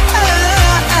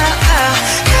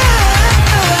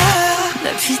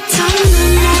내 피땀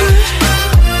눈물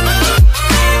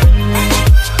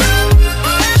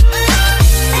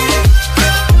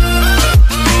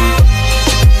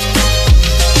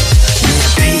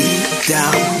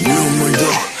눈물도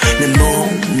내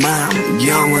몸, 마음,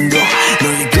 영혼도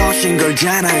너의 것인 걸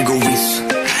잘 알고 있어.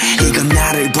 이건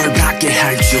나를 벌받게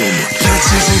할 줄.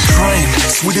 Peaches and cream,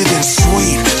 sweeter than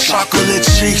sweet. Chocolate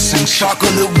cheeks and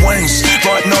chocolate wings.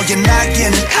 But 너의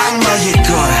날개는 악마의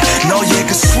걸. 너의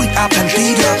그 sweet 앞엔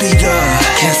비려비려.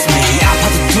 Kiss me,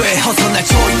 아파도 돼. 어서 날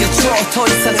조여줘. 더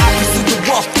이상 아플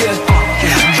수도 없게.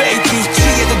 Baby,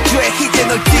 취해도 돼. 이제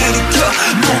널 들이켜.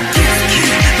 너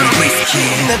whiskey.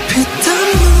 내 피땀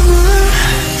눈물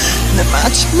내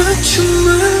마지막 춤을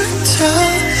다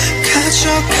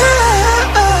가져가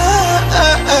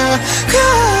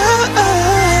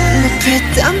내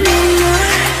피땀 눈물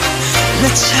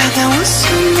내 차가운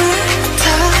숨을 다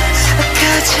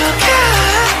가져가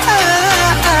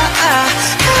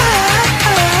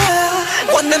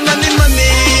Want that money,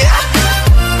 money.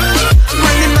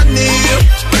 Money, money.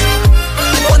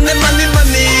 Want that money,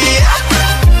 money.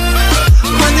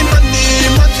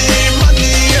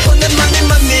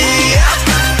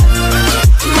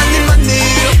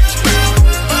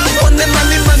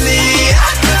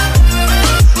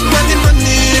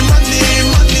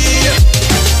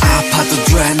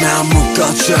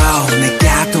 묶어줘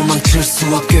내가 도망칠 수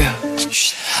없게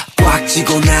꽉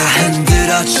쥐고 나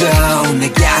흔들어줘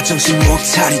내가 정신 못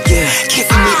차리게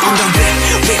Kiss me on the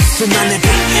lips 넌 내 빛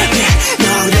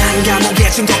너란 감옥에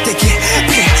중독되게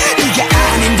네가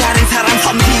아닌 다른 사람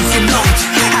섬기지 못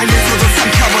알면서도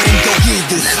삼켜버린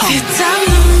독이듯 피땀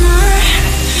눈물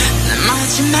내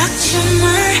마지막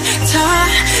춤을 다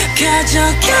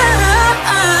가져가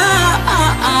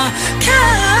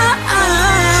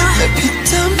내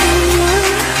피땀 눈물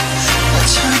나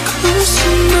차가운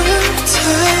숨을 다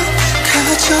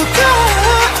가져가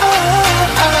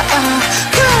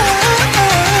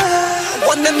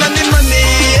One and money money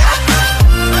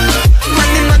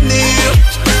Money money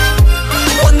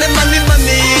One and money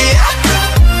money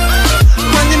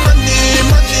Money money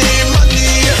money money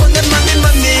One and money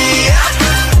money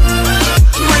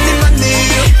Money money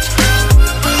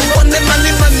One and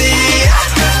money money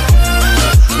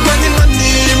Money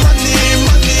money money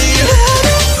money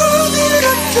나를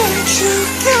어딜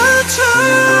죽여줘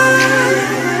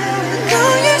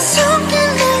너의 손길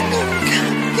나는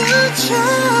감겨줘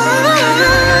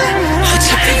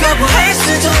어차피 거부할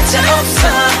수조차 없어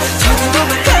더는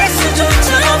도망갈 수조차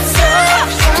없어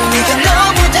또 네가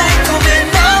너무 달콤해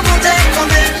너무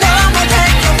달콤해 너무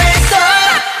달콤해서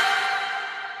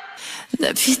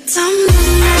내 피땀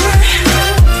눈물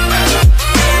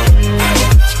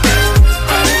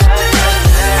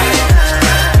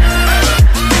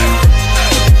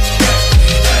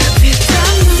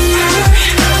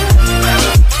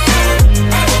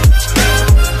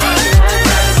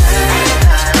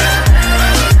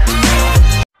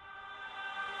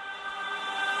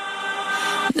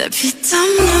내 피땀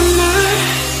눈물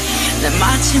내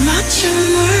마지막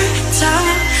춤을 다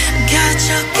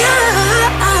가져가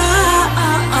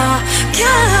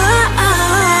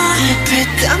내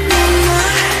피땀 눈물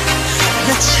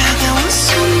내 차가운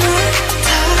숨을 다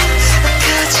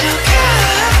가져가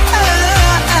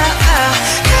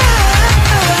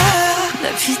내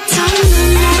피땀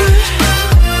눈물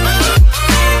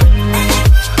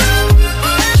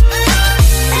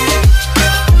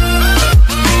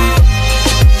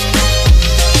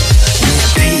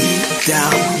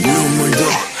눈물도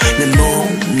내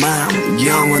몸, 마음,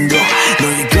 영혼도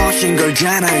너의 것인 걸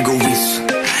잘 알고 있어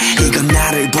이건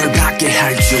나를 벌받게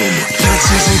할 줄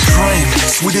Peaches and cream,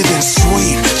 sweeter than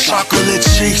sweet Chocolate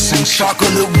cheeks and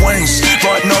chocolate wings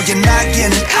But 너의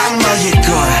날개는 악마의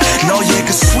걸 너의 그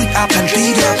sweet 앞엔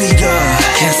비려비려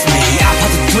Kiss me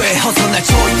아파도 돼 어서 날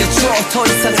조여줘 더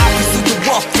이상 아플 수도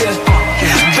없게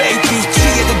Baby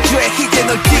취해도 돼 이제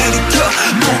널 들이켜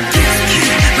못 kiss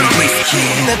널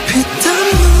whiskey 내 피땀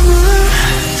눈물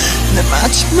내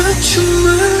마지막 춤을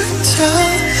다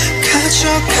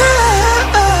가져가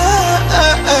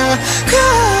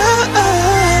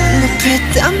내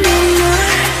피땀 눈물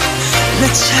내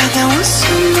차가운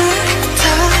숨을 다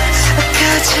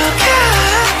가져가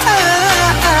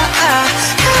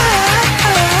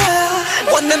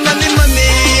One and money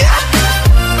money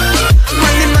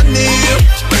Money money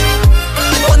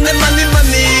One and money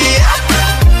money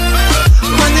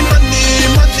Money money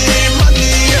money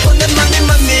money One and money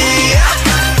money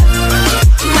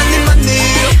Money money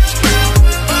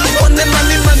One and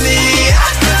money money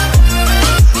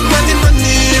Money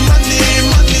money money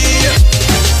money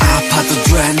아파도 돼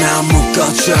나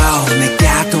묶어줘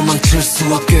내가 도망칠 수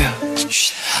없게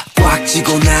꽉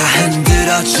쥐고 나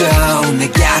흔들어줘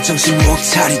내가 정신 못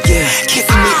차리게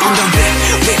Kiss me on the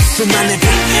lips 넌 내 빛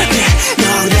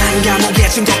너란 감옥에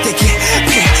중독되게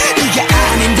네가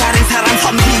아닌 다른 사람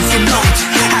섬기지 못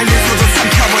알면서도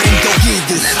삼켜버린 독이듯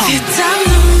피땀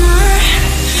눈물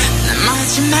내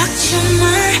마지막 춤을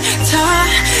다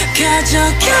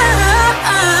가져가